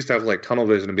just so used to having like tunnel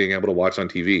vision and being able to watch on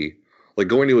TV. Like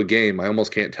going to a game, I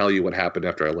almost can't tell you what happened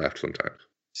after I left sometimes.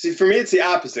 See, for me, it's the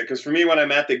opposite. Because for me, when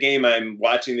I'm at the game, I'm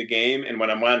watching the game. And when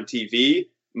I'm on TV,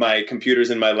 my computer's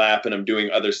in my lap and I'm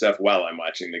doing other stuff while I'm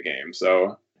watching the game.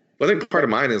 So I think part of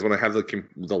mine is when I have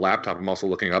the laptop, I'm also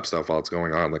looking up stuff while it's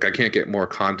going on. Like I can't get more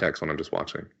context when I'm just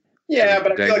watching. Yeah,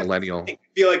 but I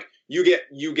feel like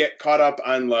you get caught up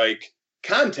on like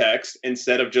context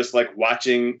instead of just like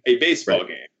watching a baseball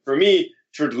game. For me,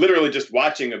 for literally just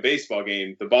watching a baseball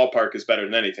game, the ballpark is better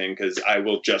than anything because I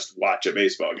will just watch a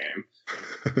baseball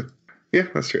game. Yeah,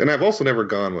 that's true. And I've also never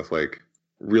gone with like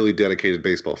really dedicated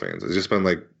baseball fans. It's just been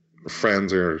like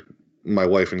friends or my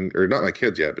wife or not my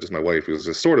kids yet, but just my wife who's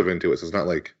just sort of into it. So it's not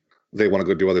like they want to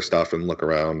go do other stuff and look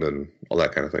around and all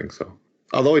that kind of thing. So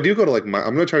although I do go to I'm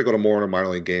going to try to go to more minor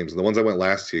league games. And the ones I went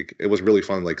last week, it was really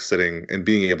fun, like sitting and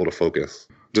being able to focus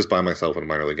just by myself in a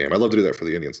minor league game. I'd love to do that for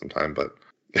the Indians sometime, but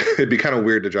it'd be kind of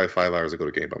weird to drive 5 hours to go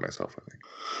to a game by myself, I think.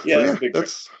 Yeah,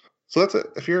 that's it.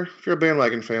 If you're a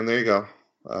bandwagon fan, there you go.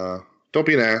 Don't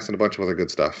be an ass and a bunch of other good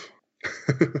stuff.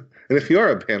 And if you are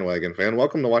a bandwagon fan,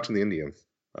 welcome to watching the Indians.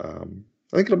 I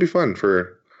think it'll be fun.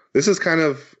 This is kind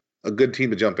of a good team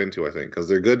to jump into, I think, because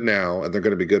they're good now and they're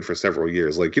going to be good for several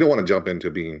years. Like, you don't want to jump into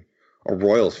being a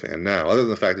Royals fan now, other than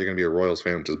the fact you're going to be a Royals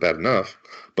fan, which is bad enough.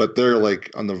 But they're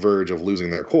like on the verge of losing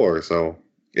their core. So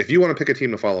if you want to pick a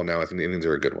team to follow now, I think the Indians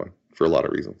are a good one for a lot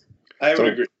of reasons. I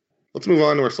would agree. Let's move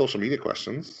on to our social media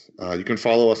questions. You can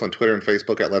follow us on Twitter and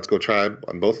Facebook at Let's Go Tribe.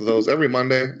 On both of those, every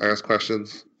Monday, I ask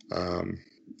questions on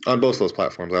both of those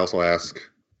platforms. I also ask...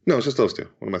 No, it's just those two.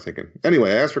 What am I thinking?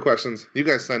 Anyway, I ask for questions. You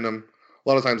guys send them. A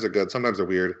lot of times they're good. Sometimes they're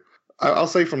weird. I'll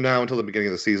say from now until the beginning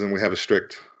of the season, we have a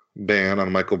strict ban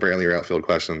on Michael Brantley or outfield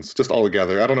questions, just all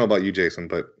together. I don't know about you, Jason,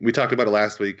 but we talked about it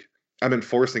last week. I'm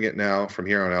enforcing it now from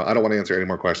here on out. I don't want to answer any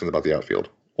more questions about the outfield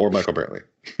or Michael Brantley.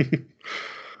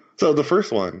 So the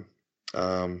first one,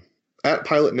 at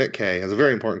Pilot Nick K, has a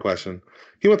very important question.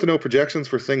 He wants to know projections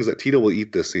for things that Tito will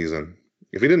eat this season.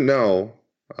 If you didn't know,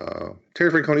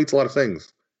 Terry Francona eats a lot of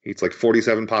things. He eats like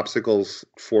 47 popsicles,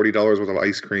 $40 worth of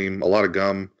ice cream, a lot of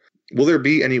gum. Will there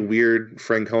be any weird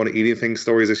Francona eating things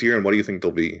stories this year, and what do you think they'll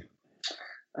be?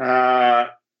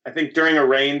 I think during a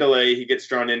rain delay, he gets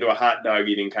drawn into a hot dog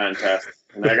eating contest,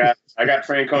 and I got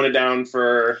Francona down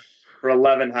for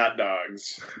 11 hot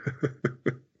dogs.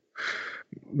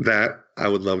 That I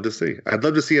would love to see. I'd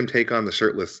love to see him take on the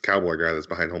shirtless cowboy guy that's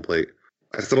behind home plate.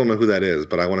 I still don't know who that is,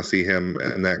 but I want to see him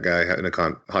and that guy in a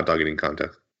hot dog eating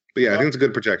contest. But yeah, I think it's a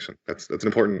good projection. That's an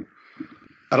important.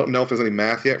 I don't know if there's any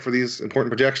math yet for these important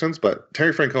projections, but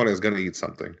Terry Francona is going to eat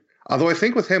something. Although I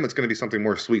think with him, it's going to be something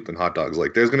more sweet than hot dogs.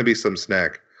 Like there's going to be some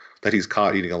snack that he's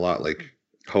caught eating a lot, like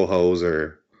ho-hos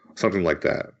or something like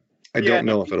that. I don't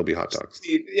know if it'll be hot dogs.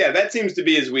 Yeah, that seems to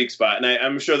be his weak spot, and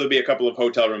I'm sure there'll be a couple of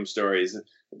hotel room stories.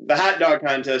 The hot dog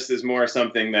contest is more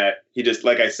something that he just,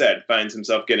 like I said, finds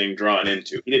himself getting drawn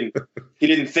into. He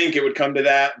didn't think it would come to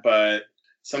that, but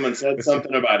someone said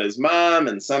something about his mom,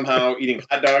 and somehow eating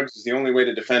hot dogs was the only way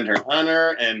to defend her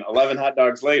honor, and 11 hot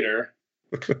dogs later.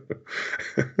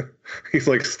 He's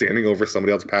like standing over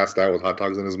somebody else passed out with hot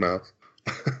dogs in his mouth.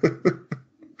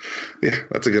 Yeah,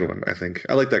 that's a good one, I think.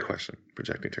 I like that question,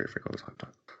 projecting Terry Francona's hot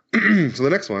dog. So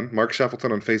the next one, Mark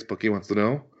Shuffleton on Facebook, he wants to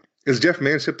know, is Jeff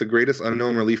Manship the greatest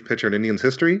unknown relief pitcher in Indians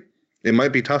history? It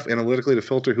might be tough analytically to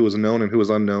filter who is known and who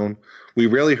is unknown. We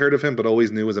rarely heard of him, but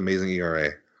always knew his amazing ERA.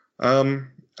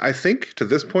 I I think to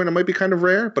this point it might be kind of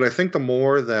rare, but I think the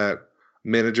more that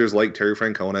managers like Terry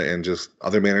Francona and just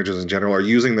other managers in general are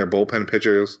using their bullpen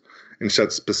pitchers in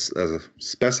such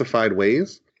specified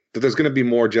ways, that there's going to be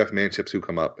more Jeff Manships who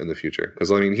come up in the future.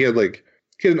 Because, I mean, he had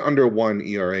an under 1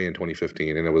 ERA in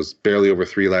 2015, and it was barely over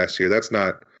 3 last year. That's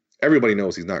not – everybody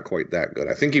knows he's not quite that good.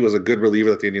 I think he was a good reliever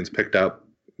that the Indians picked up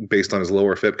based on his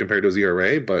lower FIP compared to his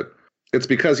ERA, but it's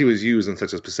because he was used in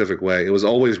such a specific way. It was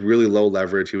always really low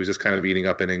leverage. He was just kind of eating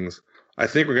up innings. I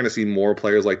think we're going to see more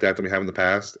players like that than we have in the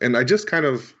past. And I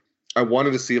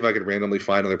wanted to see if I could randomly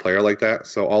find another player like that.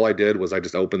 So all I did was I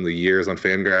just opened the years on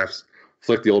Fangraphs,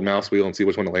 flicked the old mouse wheel and see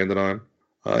which one it landed on.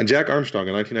 And Jack Armstrong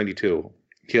in 1992,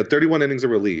 he had 31 innings of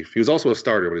relief. He was also a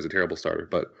starter, but he's a terrible starter.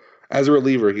 But as a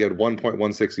reliever, he had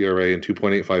 1.16 ERA and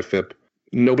 2.85 FIP.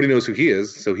 Nobody knows who he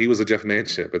is, so he was a Jeff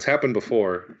Manship. It's happened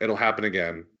before. It'll happen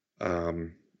again.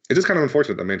 It's just kind of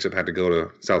unfortunate that Manship had to go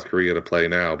to South Korea to play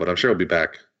now, but I'm sure he'll be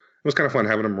back. It was kind of fun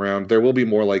having him around. There will be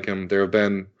more like him. There have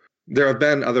been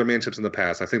other Manships in the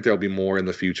past. I think there'll be more in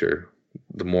the future.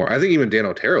 I think even Dan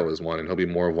Otero is one, and he'll be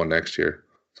more of one next year.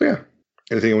 So yeah.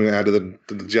 Anything you want to add to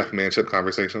the Jeff Manship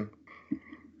conversation?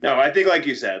 No, I think like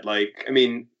you said,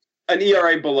 an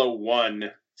ERA below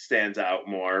 1 stands out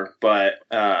more, but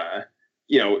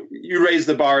you raise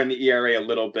the bar in the ERA a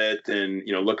little bit and,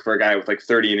 look for a guy with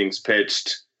 30 innings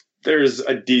pitched. There's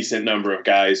a decent number of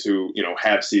guys who,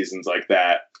 have seasons like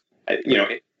that.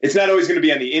 It's not always going to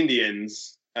be on the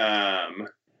Indians,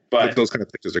 but those kind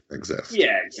of pitchers are going to exist.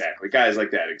 Yeah, exactly. Guys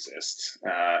like that exist.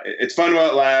 It's fun while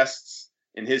it lasts.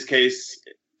 In his case,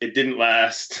 it didn't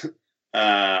last.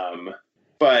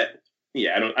 But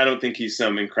yeah, I don't think he's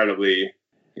some incredibly,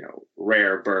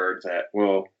 rare bird that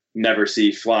we'll never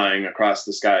see flying across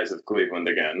the skies of Cleveland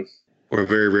again. Or a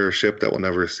very rare ship that we'll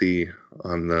never see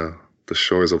on the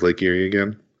shores of Lake Erie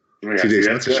again. Yeah, see,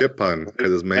 Jason, that's a ship pun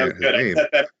because his name. I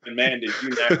set that did you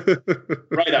knock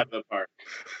right out of the park.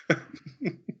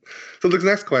 So the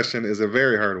next question is a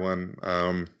very hard one.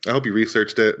 I hope you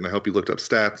researched it, and I hope you looked up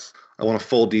stats. I want a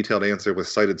full, detailed answer with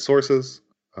cited sources.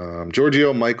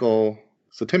 Giorgio Michael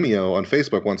Sotimio on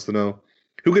Facebook wants to know,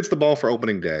 who gets the ball for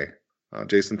opening day?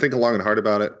 Jason, think long and hard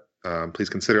about it. Please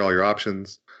consider all your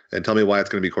options, and tell me why it's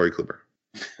going to be Corey Kluber.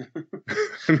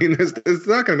 I mean, it's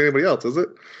not going to be anybody else, is it?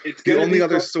 The only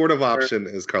other sort of option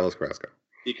is Carlos Carrasco.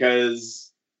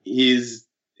 Because he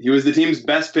was the team's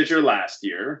best pitcher last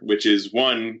year, which is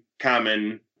one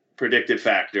common predictive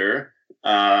factor.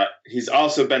 He's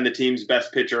also been the team's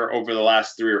best pitcher over the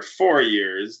last 3 or 4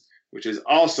 years, which is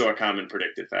also a common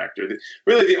predictive factor.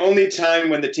 Really, the only time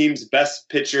when the team's best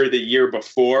pitcher the year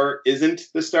before isn't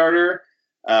the starter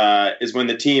is when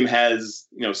the team has,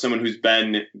 someone who's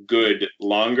been good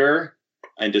longer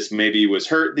and just maybe was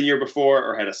hurt the year before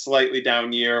or had a slightly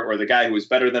down year, or the guy who was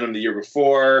better than him the year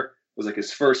before was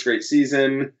his first great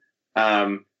season.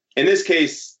 In this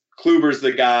case, Kluber's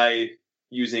the guy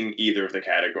using either of the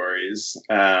categories.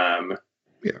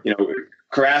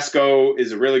 Carrasco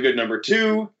is a really good number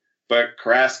 2, but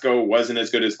Carrasco wasn't as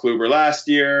good as Kluber last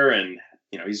year, and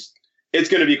it's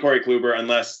going to be Corey Kluber,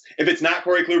 unless if it's not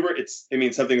Corey Kluber, it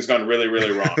means something's gone really,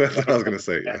 really wrong. That's what I was going to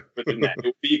say. Yeah. But it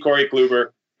will be Corey Kluber.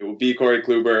 It will be Corey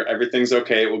Kluber. Everything's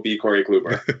okay. It will be Corey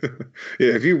Kluber.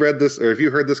 Yeah, if you read this or if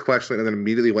you heard this question and then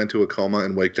immediately went to a coma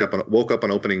and woke up on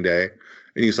opening day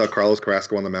and you saw Carlos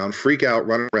Carrasco on the mound, freak out,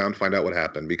 run around, find out what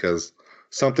happened, because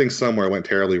something somewhere went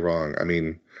terribly wrong. I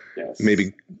mean, yes.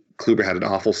 Maybe Kluber had an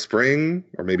awful spring,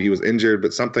 or maybe he was injured,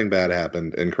 but something bad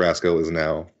happened, and Carrasco is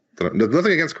now.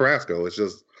 Nothing against Carrasco. It's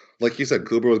just, like you said,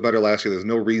 Kluber was better last year. There's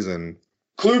no reason.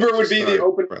 Kluber would be the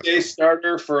opening day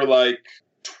starter for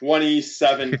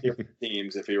 27 different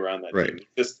teams if he were on that team.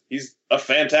 He's a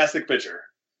fantastic pitcher.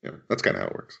 Yeah, that's kind of how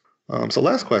it works. So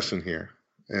last question here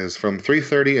is from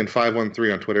 330 and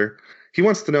 513 on Twitter. He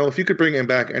wants to know, if you could bring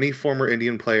back any former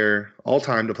Indian player all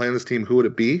time to play on this team, who would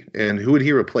it be, and who would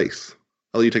he replace?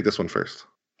 I'll let you take this one first.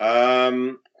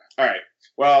 All right.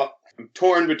 Well, I'm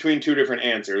torn between 2 different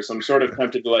answers. I'm sort of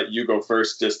tempted to let you go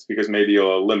first, just because maybe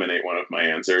you'll eliminate one of my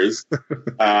answers.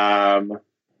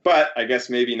 But I guess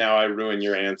maybe now I ruin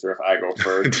your answer if I go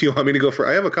first. Do you want me to go first?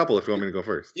 I have a couple if you want me to go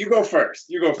first. You go first.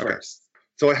 First.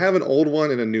 So I have an old one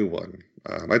and a new one.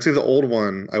 I'd say the old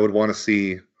one I would want to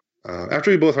see. After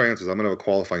we both our answers, I'm going to have a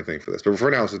qualifying thing for this. But for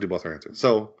now, let's just do both our answers.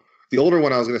 So the older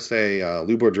one, I was going to say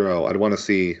Lou Boudreau. I'd want to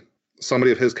see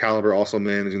somebody of his caliber also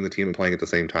managing the team and playing at the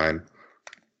same time.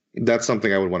 That's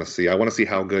something I would want to see. I want to see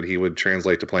how good he would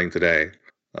translate to playing today.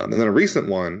 And then a recent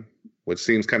one, which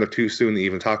seems kind of too soon to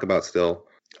even talk about still,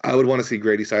 I would want to see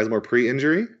Grady Sizemore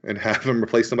pre-injury and have him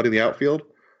replace somebody in the outfield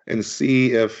and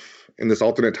see if in this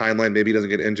alternate timeline maybe he doesn't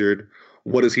get injured.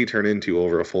 What does he turn into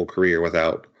over a full career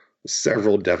without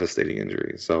several devastating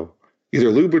injuries. So either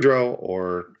Lou Boudreau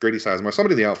or Grady Sizemore,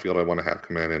 somebody in the outfield I want to have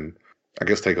come in and I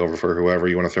guess take over for whoever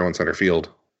you want to throw in center field.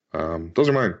 Those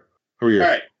are mine. Who are yours? All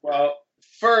right. Well,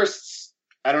 first,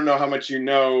 I don't know how much you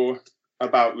know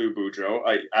about Lou Boudreau.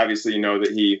 Obviously, you know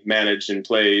that he managed and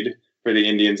played for the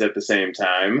Indians at the same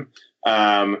time.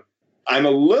 I'm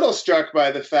a little struck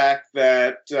by the fact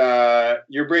that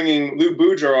you're bringing Lou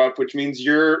Boudreau up, which means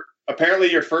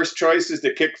apparently your first choice is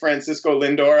to kick Francisco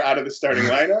Lindor out of the starting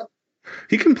lineup.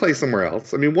 He can play somewhere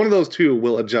else. I mean, one of those two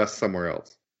will adjust somewhere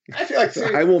else. I feel like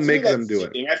I will make them do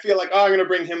it. I feel like, I'm going to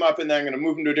bring him up and then I'm going to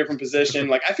move him to a different position.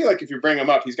 Like, I feel like if you bring him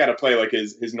up, he's got to play like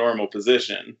his normal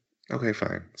position. Okay,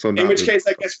 fine. So in which case,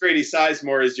 I guess Grady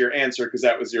Sizemore is your answer because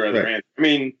that was your other answer. I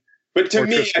mean, but to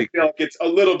me, I feel like it's a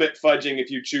little bit fudging if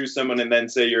you choose someone and then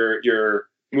say you're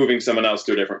moving someone else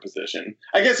to a different position.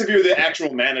 I guess if you're the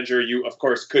actual manager, you of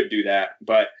course could do that,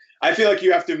 but I feel like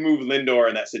you have to move Lindor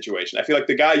in that situation. I feel like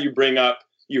the guy you bring up,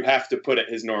 you have to put at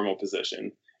his normal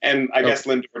position. And I guess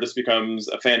Lindor just becomes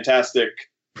a fantastic...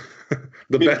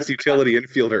 best utility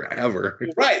infielder ever.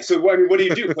 Right. So, what do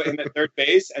you do? Put him at third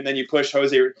base, and then you push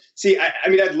Jose... See, I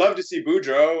mean, I'd love to see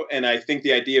Boudreau, and I think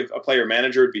the idea of a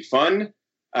player-manager would be fun.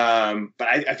 But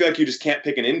I feel like you just can't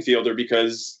pick an infielder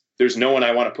because there's no one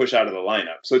I want to push out of the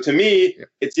lineup. So, to me,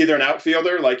 it's either an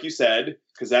outfielder, like you said,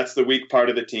 because that's the weak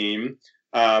part of the team,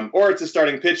 or it's a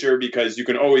starting pitcher because you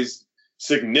can always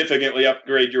significantly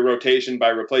upgrade your rotation by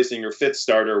replacing your fifth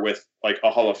starter with like a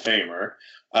Hall of Famer.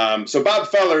 So Bob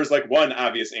Feller is like one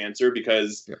obvious answer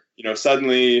because,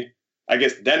 suddenly I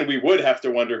guess then we would have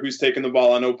to wonder who's taking the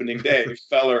ball on opening day,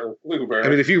 Feller or Kluber. I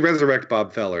mean, if you resurrect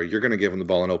Bob Feller, you're going to give him the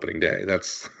ball on opening day.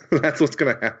 That's what's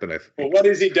going to happen, I think. Well, what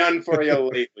has he done for you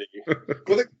lately?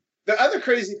 Well, the other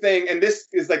crazy thing, and this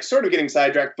is like sort of getting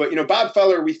sidetracked, but, Bob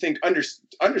Feller, we think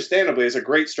understandably is a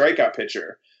great strikeout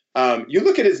pitcher. You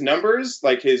look at his numbers,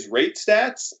 like his rate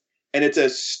stats, and it's a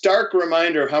stark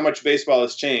reminder of how much baseball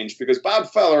has changed because Bob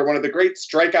Feller, one of the great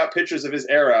strikeout pitchers of his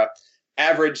era,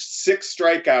 averaged 6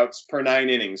 strikeouts per 9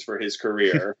 innings for his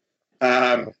career.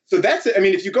 So that's it. I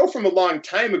mean, if you go from a long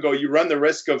time ago, you run the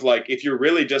risk of like, if you're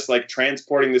really just like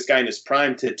transporting this guy in his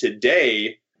prime to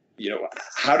today,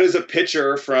 how does a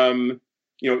pitcher from,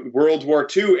 World War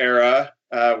II era,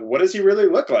 what does he really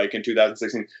look like in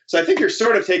 2016? So I think you're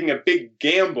sort of taking a big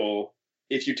gamble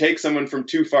if you take someone from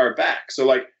too far back. So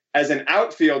like as an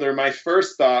outfielder, my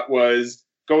first thought was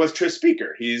go with Tris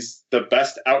Speaker. He's the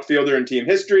best outfielder in team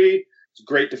history. He's a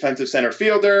great defensive center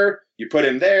fielder. You put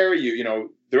him there, the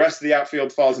rest of the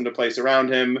outfield falls into place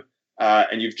around him.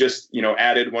 And you've just,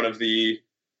 added one of the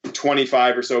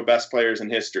 25 or so best players in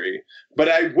history. But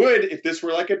I would, if this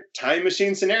were like a time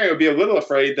machine scenario, be a little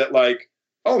afraid that like,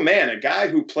 oh man, a guy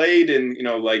who played in,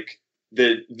 like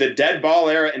the dead ball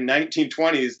era in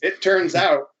 1920s, it turns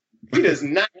out he does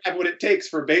not have what it takes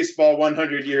for baseball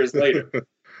 100 years later.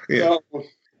 So,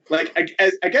 like,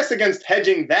 I guess against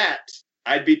hedging that,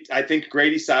 I think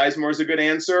Grady Sizemore is a good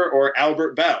answer, or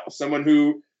Albert Bell, someone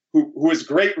who was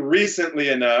great recently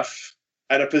enough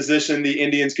at a position the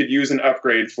Indians could use an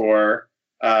upgrade for,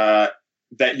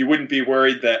 that you wouldn't be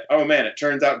worried that, oh man, it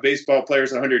turns out baseball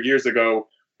players 100 years ago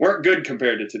weren't good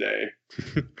compared to today.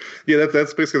 Yeah,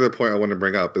 that's basically the point I wanted to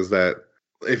bring up, is that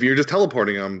if you're just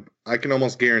teleporting them, I can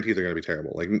almost guarantee they're going to be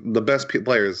terrible. Like the best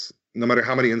players, no matter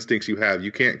how many instincts you have,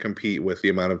 you can't compete with the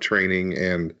amount of training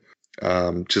and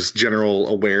just general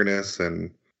awareness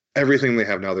and everything they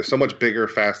have now. They're so much bigger,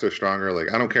 faster, stronger.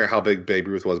 Like I don't care how big Babe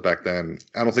Ruth was back then.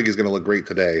 I don't think he's going to look great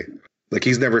today. Like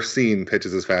he's never seen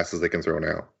pitches as fast as they can throw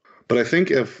now. But I think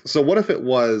what if it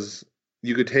was,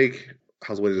 you could take,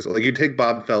 you take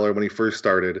Bob Feller when he first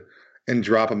started and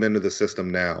drop him into the system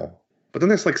now. But then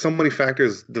there's like so many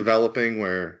factors developing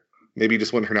where maybe he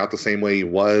just wouldn't turn out the same way he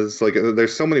was. Like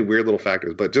there's so many weird little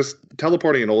factors, but just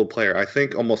teleporting an old player, I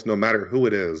think almost no matter who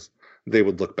it is, they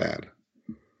would look bad.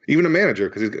 Even a manager,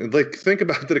 because like think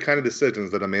about the kind of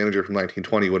decisions that a manager from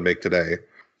 1920 would make today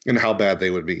and how bad they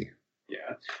would be.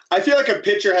 Yeah. I feel like a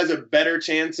pitcher has a better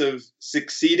chance of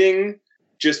succeeding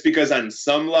just because on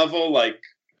some level, like,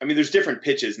 I mean, there's different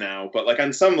pitches now, but like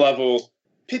on some level,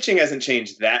 pitching hasn't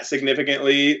changed that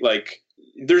significantly. Like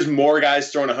there's more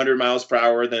guys throwing 100 miles per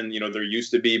hour than, there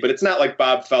used to be, but it's not like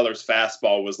Bob Feller's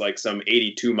fastball was like some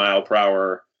 82 mile per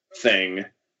hour thing.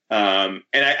 And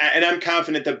I'm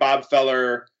confident that Bob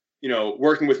Feller,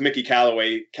 working with Mickey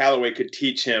Callaway could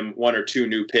teach him 1 or 2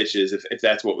 new pitches if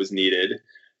that's what was needed.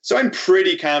 So I'm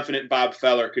pretty confident Bob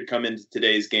Feller could come into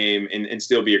today's game and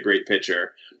still be a great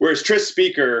pitcher. Whereas Tris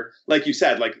Speaker, like you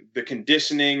said, like the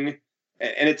conditioning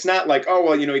And it's not like, oh,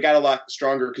 well, he got a lot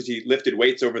stronger because he lifted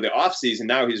weights over the offseason.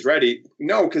 Now he's ready.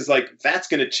 No, because like that's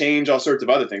going to change all sorts of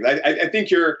other things. I think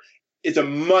you're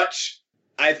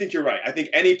right. I think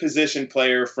any position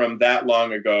player from that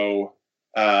long ago,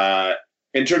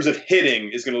 in terms of hitting,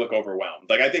 is going to look overwhelmed.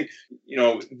 Like I think,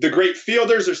 the great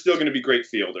fielders are still going to be great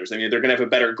fielders. I mean, they're going to have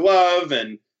a better glove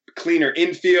and cleaner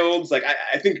infields. Like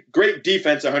I think great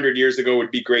defense 100 years ago would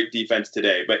be great defense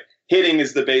today, but hitting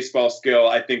is the baseball skill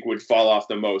I think would fall off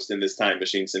the most in this time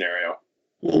machine scenario.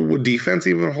 Well, would defense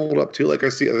even hold up too? Like, are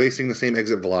they seeing the same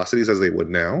exit velocities as they would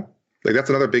now? Like, that's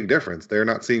another big difference. They're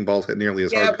not seeing balls hit nearly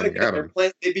as hard coming at them.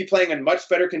 They'd be playing in much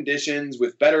better conditions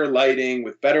with better lighting,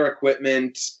 with better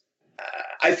equipment.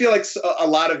 I feel like a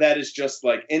lot of that is just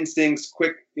like instincts,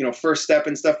 quick, first step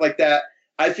and stuff like that.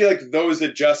 I feel like those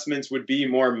adjustments would be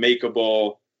more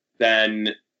makeable than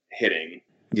hitting.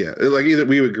 Yeah, like either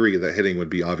we would agree that hitting would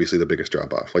be obviously the biggest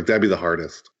drop off. Like that'd be the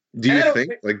hardest. Do you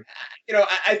think like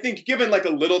I think given like a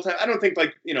little time, I don't think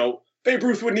like Babe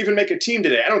Ruth wouldn't even make a team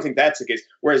today. I don't think that's the case.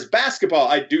 Whereas basketball,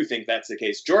 I do think that's the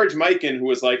case. George Mikan, who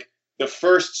was like the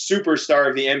first superstar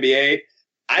of the NBA,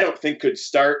 I don't think could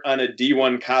start on a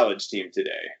D1 college team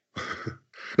today.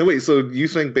 No, wait. So you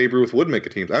think Babe Ruth would make a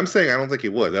team? I'm saying I don't think he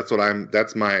would. That's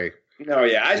my No,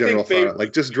 yeah, I general think thought.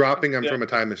 Like just dropping him from a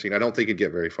time machine, I don't think he'd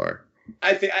get very far.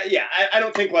 I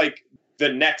don't think like the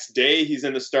next day he's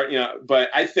in the start, but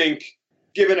I think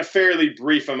given a fairly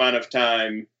brief amount of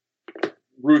time,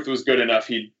 Ruth was good enough.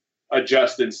 He'd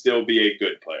adjust and still be a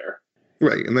good player.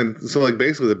 Right. And then, so like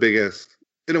basically the biggest,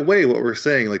 in a way, what we're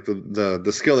saying, like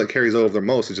the skill that carries over the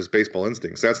most is just baseball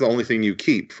instincts. That's the only thing you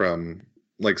keep from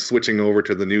like switching over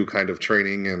to the new kind of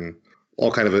training and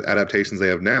all kind of adaptations they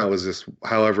have now is just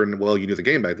however well you knew the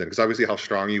game back then. Because obviously how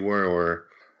strong you were or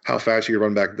how fast you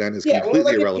run back then is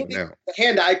completely irrelevant now. The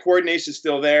hand-eye coordination is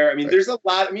still there. I mean, right. There's a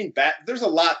lot. I mean, there's a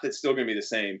lot that's still going to be the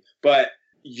same. But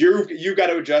you got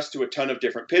to adjust to a ton of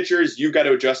different pitchers. You got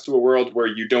to adjust to a world where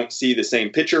you don't see the same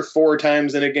pitcher 4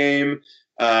 times in a game.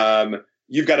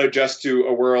 You've got to adjust to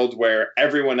a world where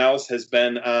everyone else has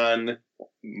been on.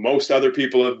 Most other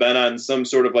people have been on some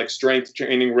sort of like strength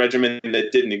training regimen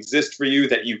that didn't exist for you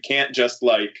that you can't just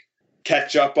like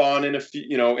catch up on in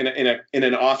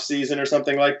an off season or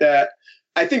something like that.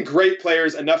 I think great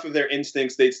players, enough of their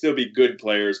instincts, they'd still be good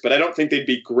players, but I don't think they'd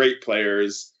be great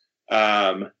players.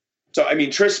 So, I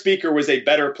mean, Tris Speaker was a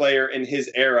better player in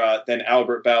his era than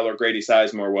Albert Bell or Grady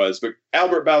Sizemore was, but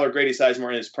Albert Bell or Grady Sizemore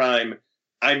in his prime,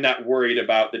 I'm not worried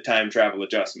about the time travel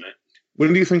adjustment.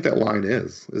 When do you think that line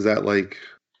is? Is that like...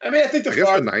 I mean, I think the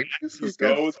farther it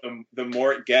goes, the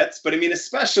more it gets. But I mean,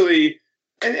 especially...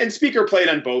 And Speaker played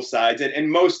on both sides,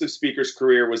 and most of Speaker's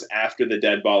career was after the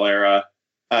dead ball era.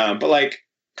 But like,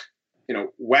 Hannes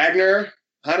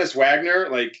Wagner,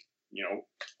 like,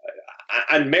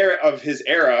 on merit of his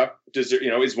era,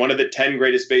 is one of the 10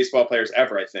 greatest baseball players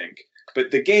ever, I think.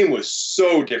 But the game was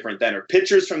so different then. Or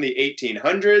pitchers from the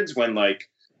 1800s when, like,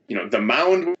 the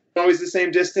mound was always the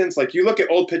same distance. Like, you look at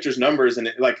old pitchers' numbers and,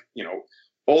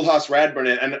 Old Hoss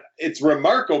Radburn, and it's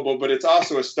remarkable, but it's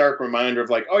also a stark reminder of,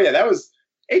 like, oh, yeah, that was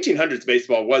 1800s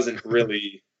baseball wasn't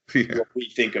really what we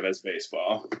think of as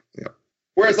baseball. Yeah.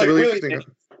 Whereas, like,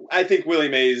 I think Willie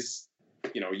Mays,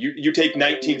 you take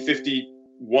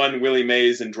 1951 Willie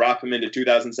Mays and drop him into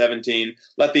 2017,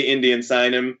 let the Indians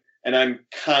sign him, and I'm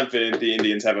confident the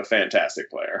Indians have a fantastic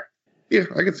player. Yeah,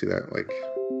 I can see that. Like,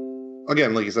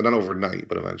 again, like you said, not overnight,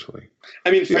 but eventually.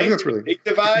 I mean, frankly, that's really... big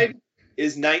divide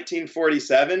is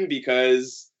 1947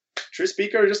 because Tris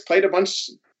Speaker just played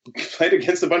against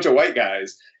a bunch of white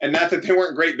guys. And not that they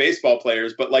weren't great baseball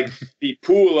players, but like the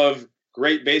pool of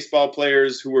great baseball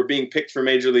players who were being picked for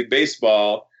Major League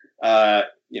Baseball,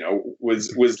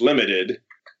 was limited.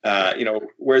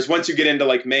 Whereas once you get into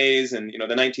like Mays and,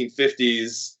 the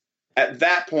 1950s, at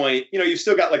that point, you've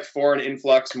still got like foreign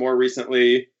influx more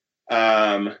recently.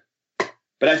 But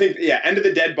I think, end of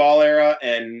the dead ball era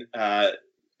and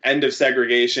end of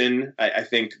segregation, I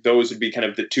think those would be kind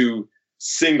of the two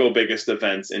single biggest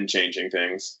events in changing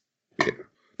things. Yeah.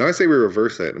 Now I say we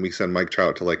reverse it and we send Mike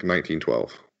Trout to like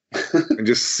 1912 and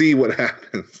just see what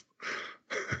happens.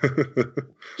 It's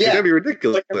gonna be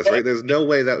ridiculous, right? There's no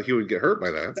way that he would get hurt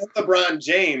by that. Send LeBron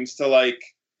James to like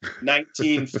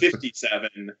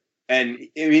 1957, and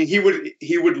I mean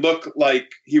he would look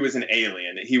like he was an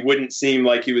alien. He wouldn't seem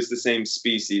like he was the same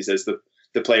species as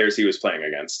the players he was playing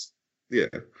against. Yeah,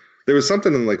 there was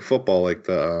something in like football, like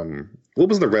the what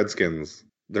was the Redskins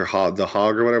the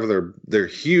hog or whatever, their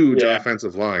huge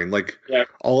offensive line. Like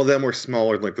all of them were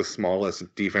smaller than like the smallest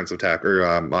defensive tackle or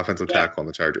offensive tackle on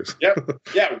the Chargers.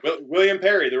 William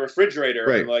Perry, the refrigerator,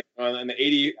 right. And like on the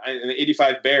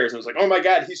 85 Bears. I was like, oh my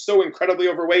God, he's so incredibly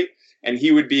overweight, and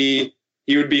he would be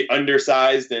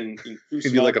undersized and he'd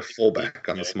be like a fullback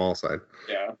on the small side.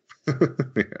 Yeah.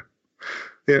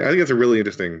 Yeah, I think it's a really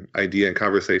interesting idea and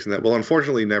conversation that we'll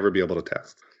unfortunately never be able to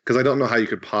test, because I don't know how you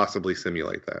could possibly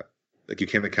simulate that. Like, you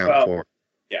can't account for.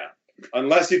 Yeah,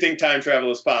 unless you think time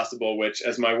travel is possible, which,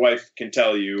 as my wife can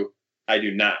tell you, I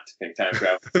do not think time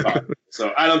travel is possible.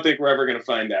 So I don't think we're ever going to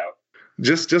find out.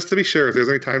 Just to be sure, if there's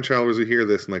any time travelers who hear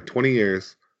this in like 20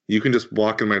 years, you can just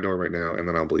walk in my door right now, and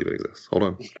then I'll believe it exists. Hold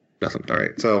on. Nothing. All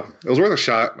right. So it was worth a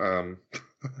shot.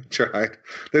 Tried.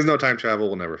 There's no time travel.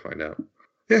 We'll never find out.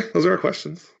 Yeah, those are our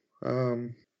questions. So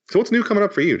what's new coming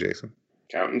up for you, Jason?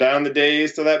 Counting down the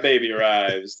days till that baby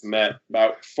arrives. Met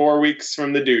about 4 weeks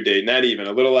from the due date. Not even,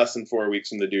 a little less than 4 weeks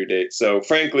from the due date. So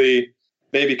frankly,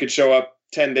 baby could show up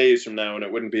 10 days from now and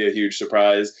it wouldn't be a huge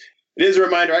surprise. It is a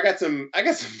reminder, I got some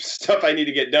stuff I need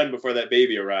to get done before that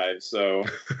baby arrives. So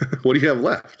what do you have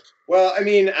left? Well, I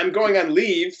mean, I'm going on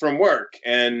leave from work,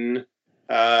 and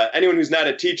anyone who's not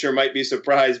a teacher might be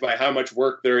surprised by how much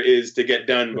work there is to get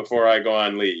done before I go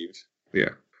on leave. Yeah.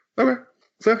 Okay.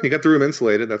 So you got the room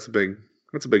insulated. That's a big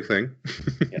thing.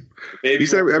 Yeah. Baby, you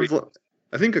said,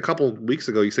 I think a couple weeks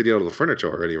ago, you said you had all the furniture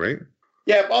already, right?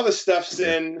 Yeah, all the stuff's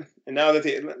in, and now that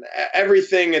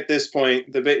everything at this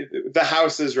point, the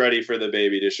house is ready for the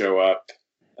baby to show up.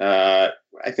 I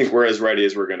think we're as ready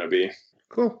as we're going to be.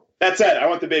 Cool. That said, I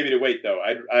want the baby to wait, though.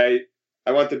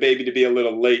 I want the baby to be a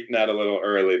little late, not a little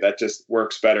early. That just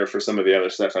works better for some of the other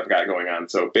stuff I've got going on.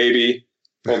 So, baby,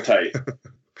 hold tight.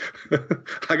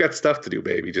 I got stuff to do,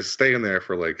 baby. Just stay in there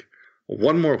for like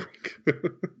one more week.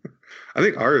 I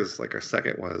think ours, like our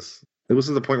second it was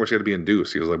to the point where she had to be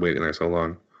induced. He was like waiting there so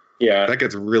long. Yeah. That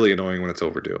gets really annoying when it's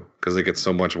overdue, because it gets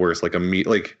so much worse. Like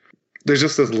there's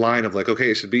just this line of like,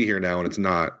 okay, it should be here now, and it's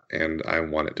not, and I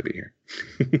want it to be here.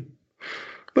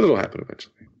 But it'll happen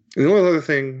eventually. And the only other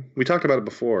thing, we talked about it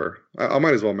before. I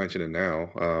might as well mention it now.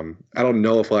 I don't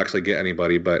know if we'll actually get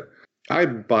anybody, but I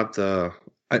bought I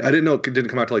didn't know it didn't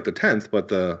come out till like the 10th, but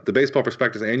the Baseball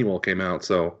Prospectus Annual came out,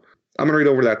 so I'm going to read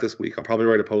over that this week. I'll probably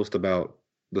write a post about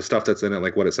the stuff that's in it,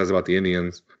 like what it says about the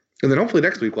Indians. And then hopefully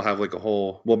next week we'll have like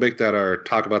we'll make that our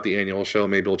talk about the annual show.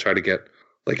 Maybe we'll try to get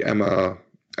like Emma,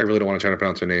 I really don't want to try to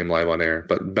pronounce her name live on air,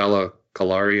 but Bella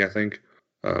Kalari, I think.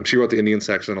 She wrote the Indian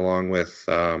section along with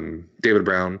David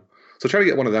Brown. So try to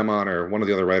get one of them on, or one of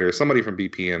the other writers, somebody from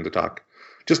BPN, to talk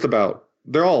just about,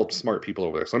 they're all smart people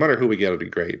over there. So no matter who we get, it'll be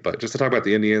great. But just to talk about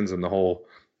the Indians and the whole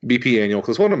BP annual,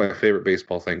 because it's one of my favorite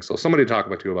baseball things. So somebody to talk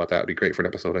about too about that would be great for an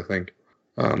episode, I think.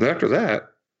 Then after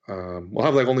that, we'll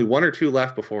have like only 1 or 2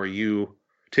 left before you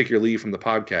take your leave from the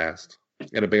podcast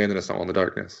and abandon us all in the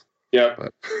darkness. Yeah.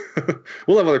 But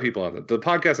we'll have other people on it. The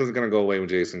podcast isn't going to go away when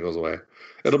Jason goes away.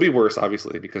 It'll be worse,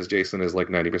 obviously, because Jason is like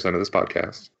 90% of this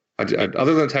podcast.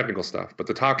 Other than technical stuff. But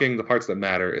the talking, the parts that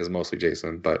matter, is mostly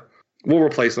Jason. But we'll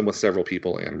replace him with several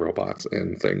people and robots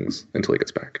and things until he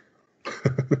gets back.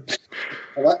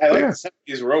 I like some of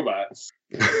these robots.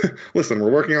 Listen,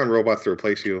 we're working on robots to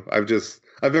replace you. I've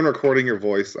been recording your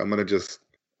voice. I'm going to just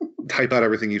type out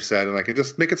everything you've said, and I can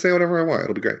just make it say whatever I want.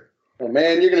 It'll be great. Oh,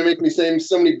 man, you're going to make me say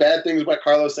so many bad things about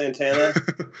Carlos Santana.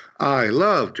 I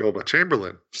love Joba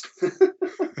Chamberlain.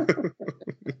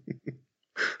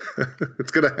 It's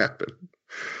going to happen.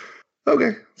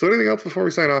 Okay, so anything else before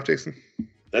we sign off, Jason?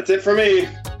 That's it for me.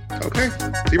 Okay,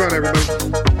 see you around, everybody.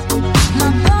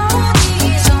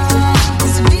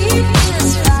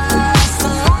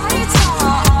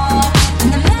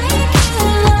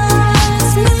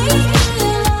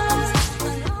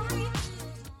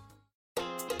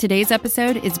 Today's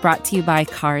episode is brought to you by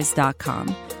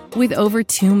Cars.com. With over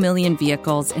 2 million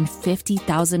vehicles and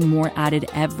 50,000 more added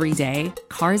every day,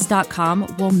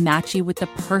 Cars.com will match you with the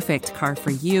perfect car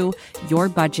for you, your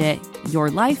budget,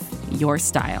 your life, your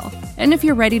style. And if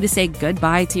you're ready to say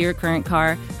goodbye to your current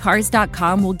car,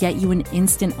 Cars.com will get you an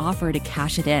instant offer to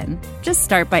cash it in. Just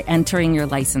start by entering your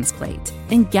license plate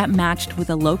and get matched with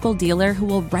a local dealer who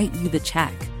will write you the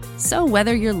check. So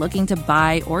whether you're looking to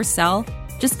buy or sell,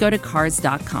 just go to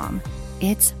Cars.com.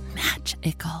 It's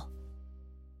magical.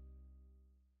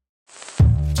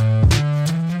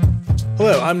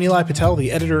 Hello, I'm Nilay Patel,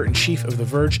 the editor-in-chief of The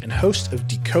Verge and host of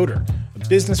Decoder, a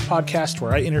business podcast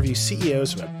where I interview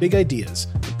CEOs about big ideas,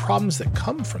 the problems that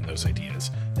come from those ideas,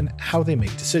 and how they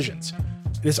make decisions.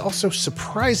 It is also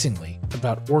surprisingly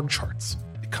about org charts.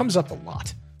 It comes up a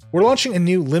lot. We're launching a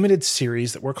new limited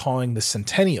series that we're calling the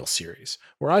Centennial Series,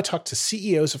 where I talk to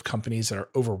CEOs of companies that are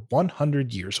over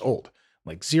 100 years old,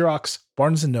 like Xerox,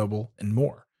 Barnes & Noble, and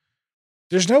more.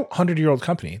 There's no 100-year-old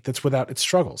company that's without its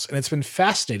struggles, and it's been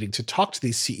fascinating to talk to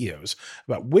these CEOs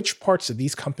about which parts of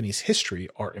these companies' history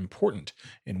are important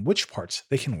and which parts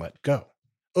they can let go.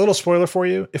 A little spoiler for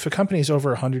you, if a company is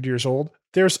over 100 years old,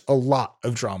 there's a lot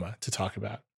of drama to talk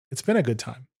about. It's been a good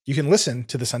time. You can listen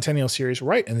to the Centennial Series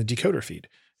right in the Decoder feed.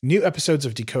 New episodes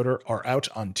of Decoder are out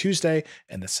on Tuesday,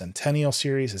 and the Centennial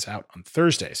Series is out on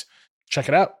Thursdays. Check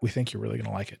it out. We think you're really going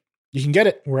to like it. You can get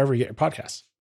it wherever you get your podcasts.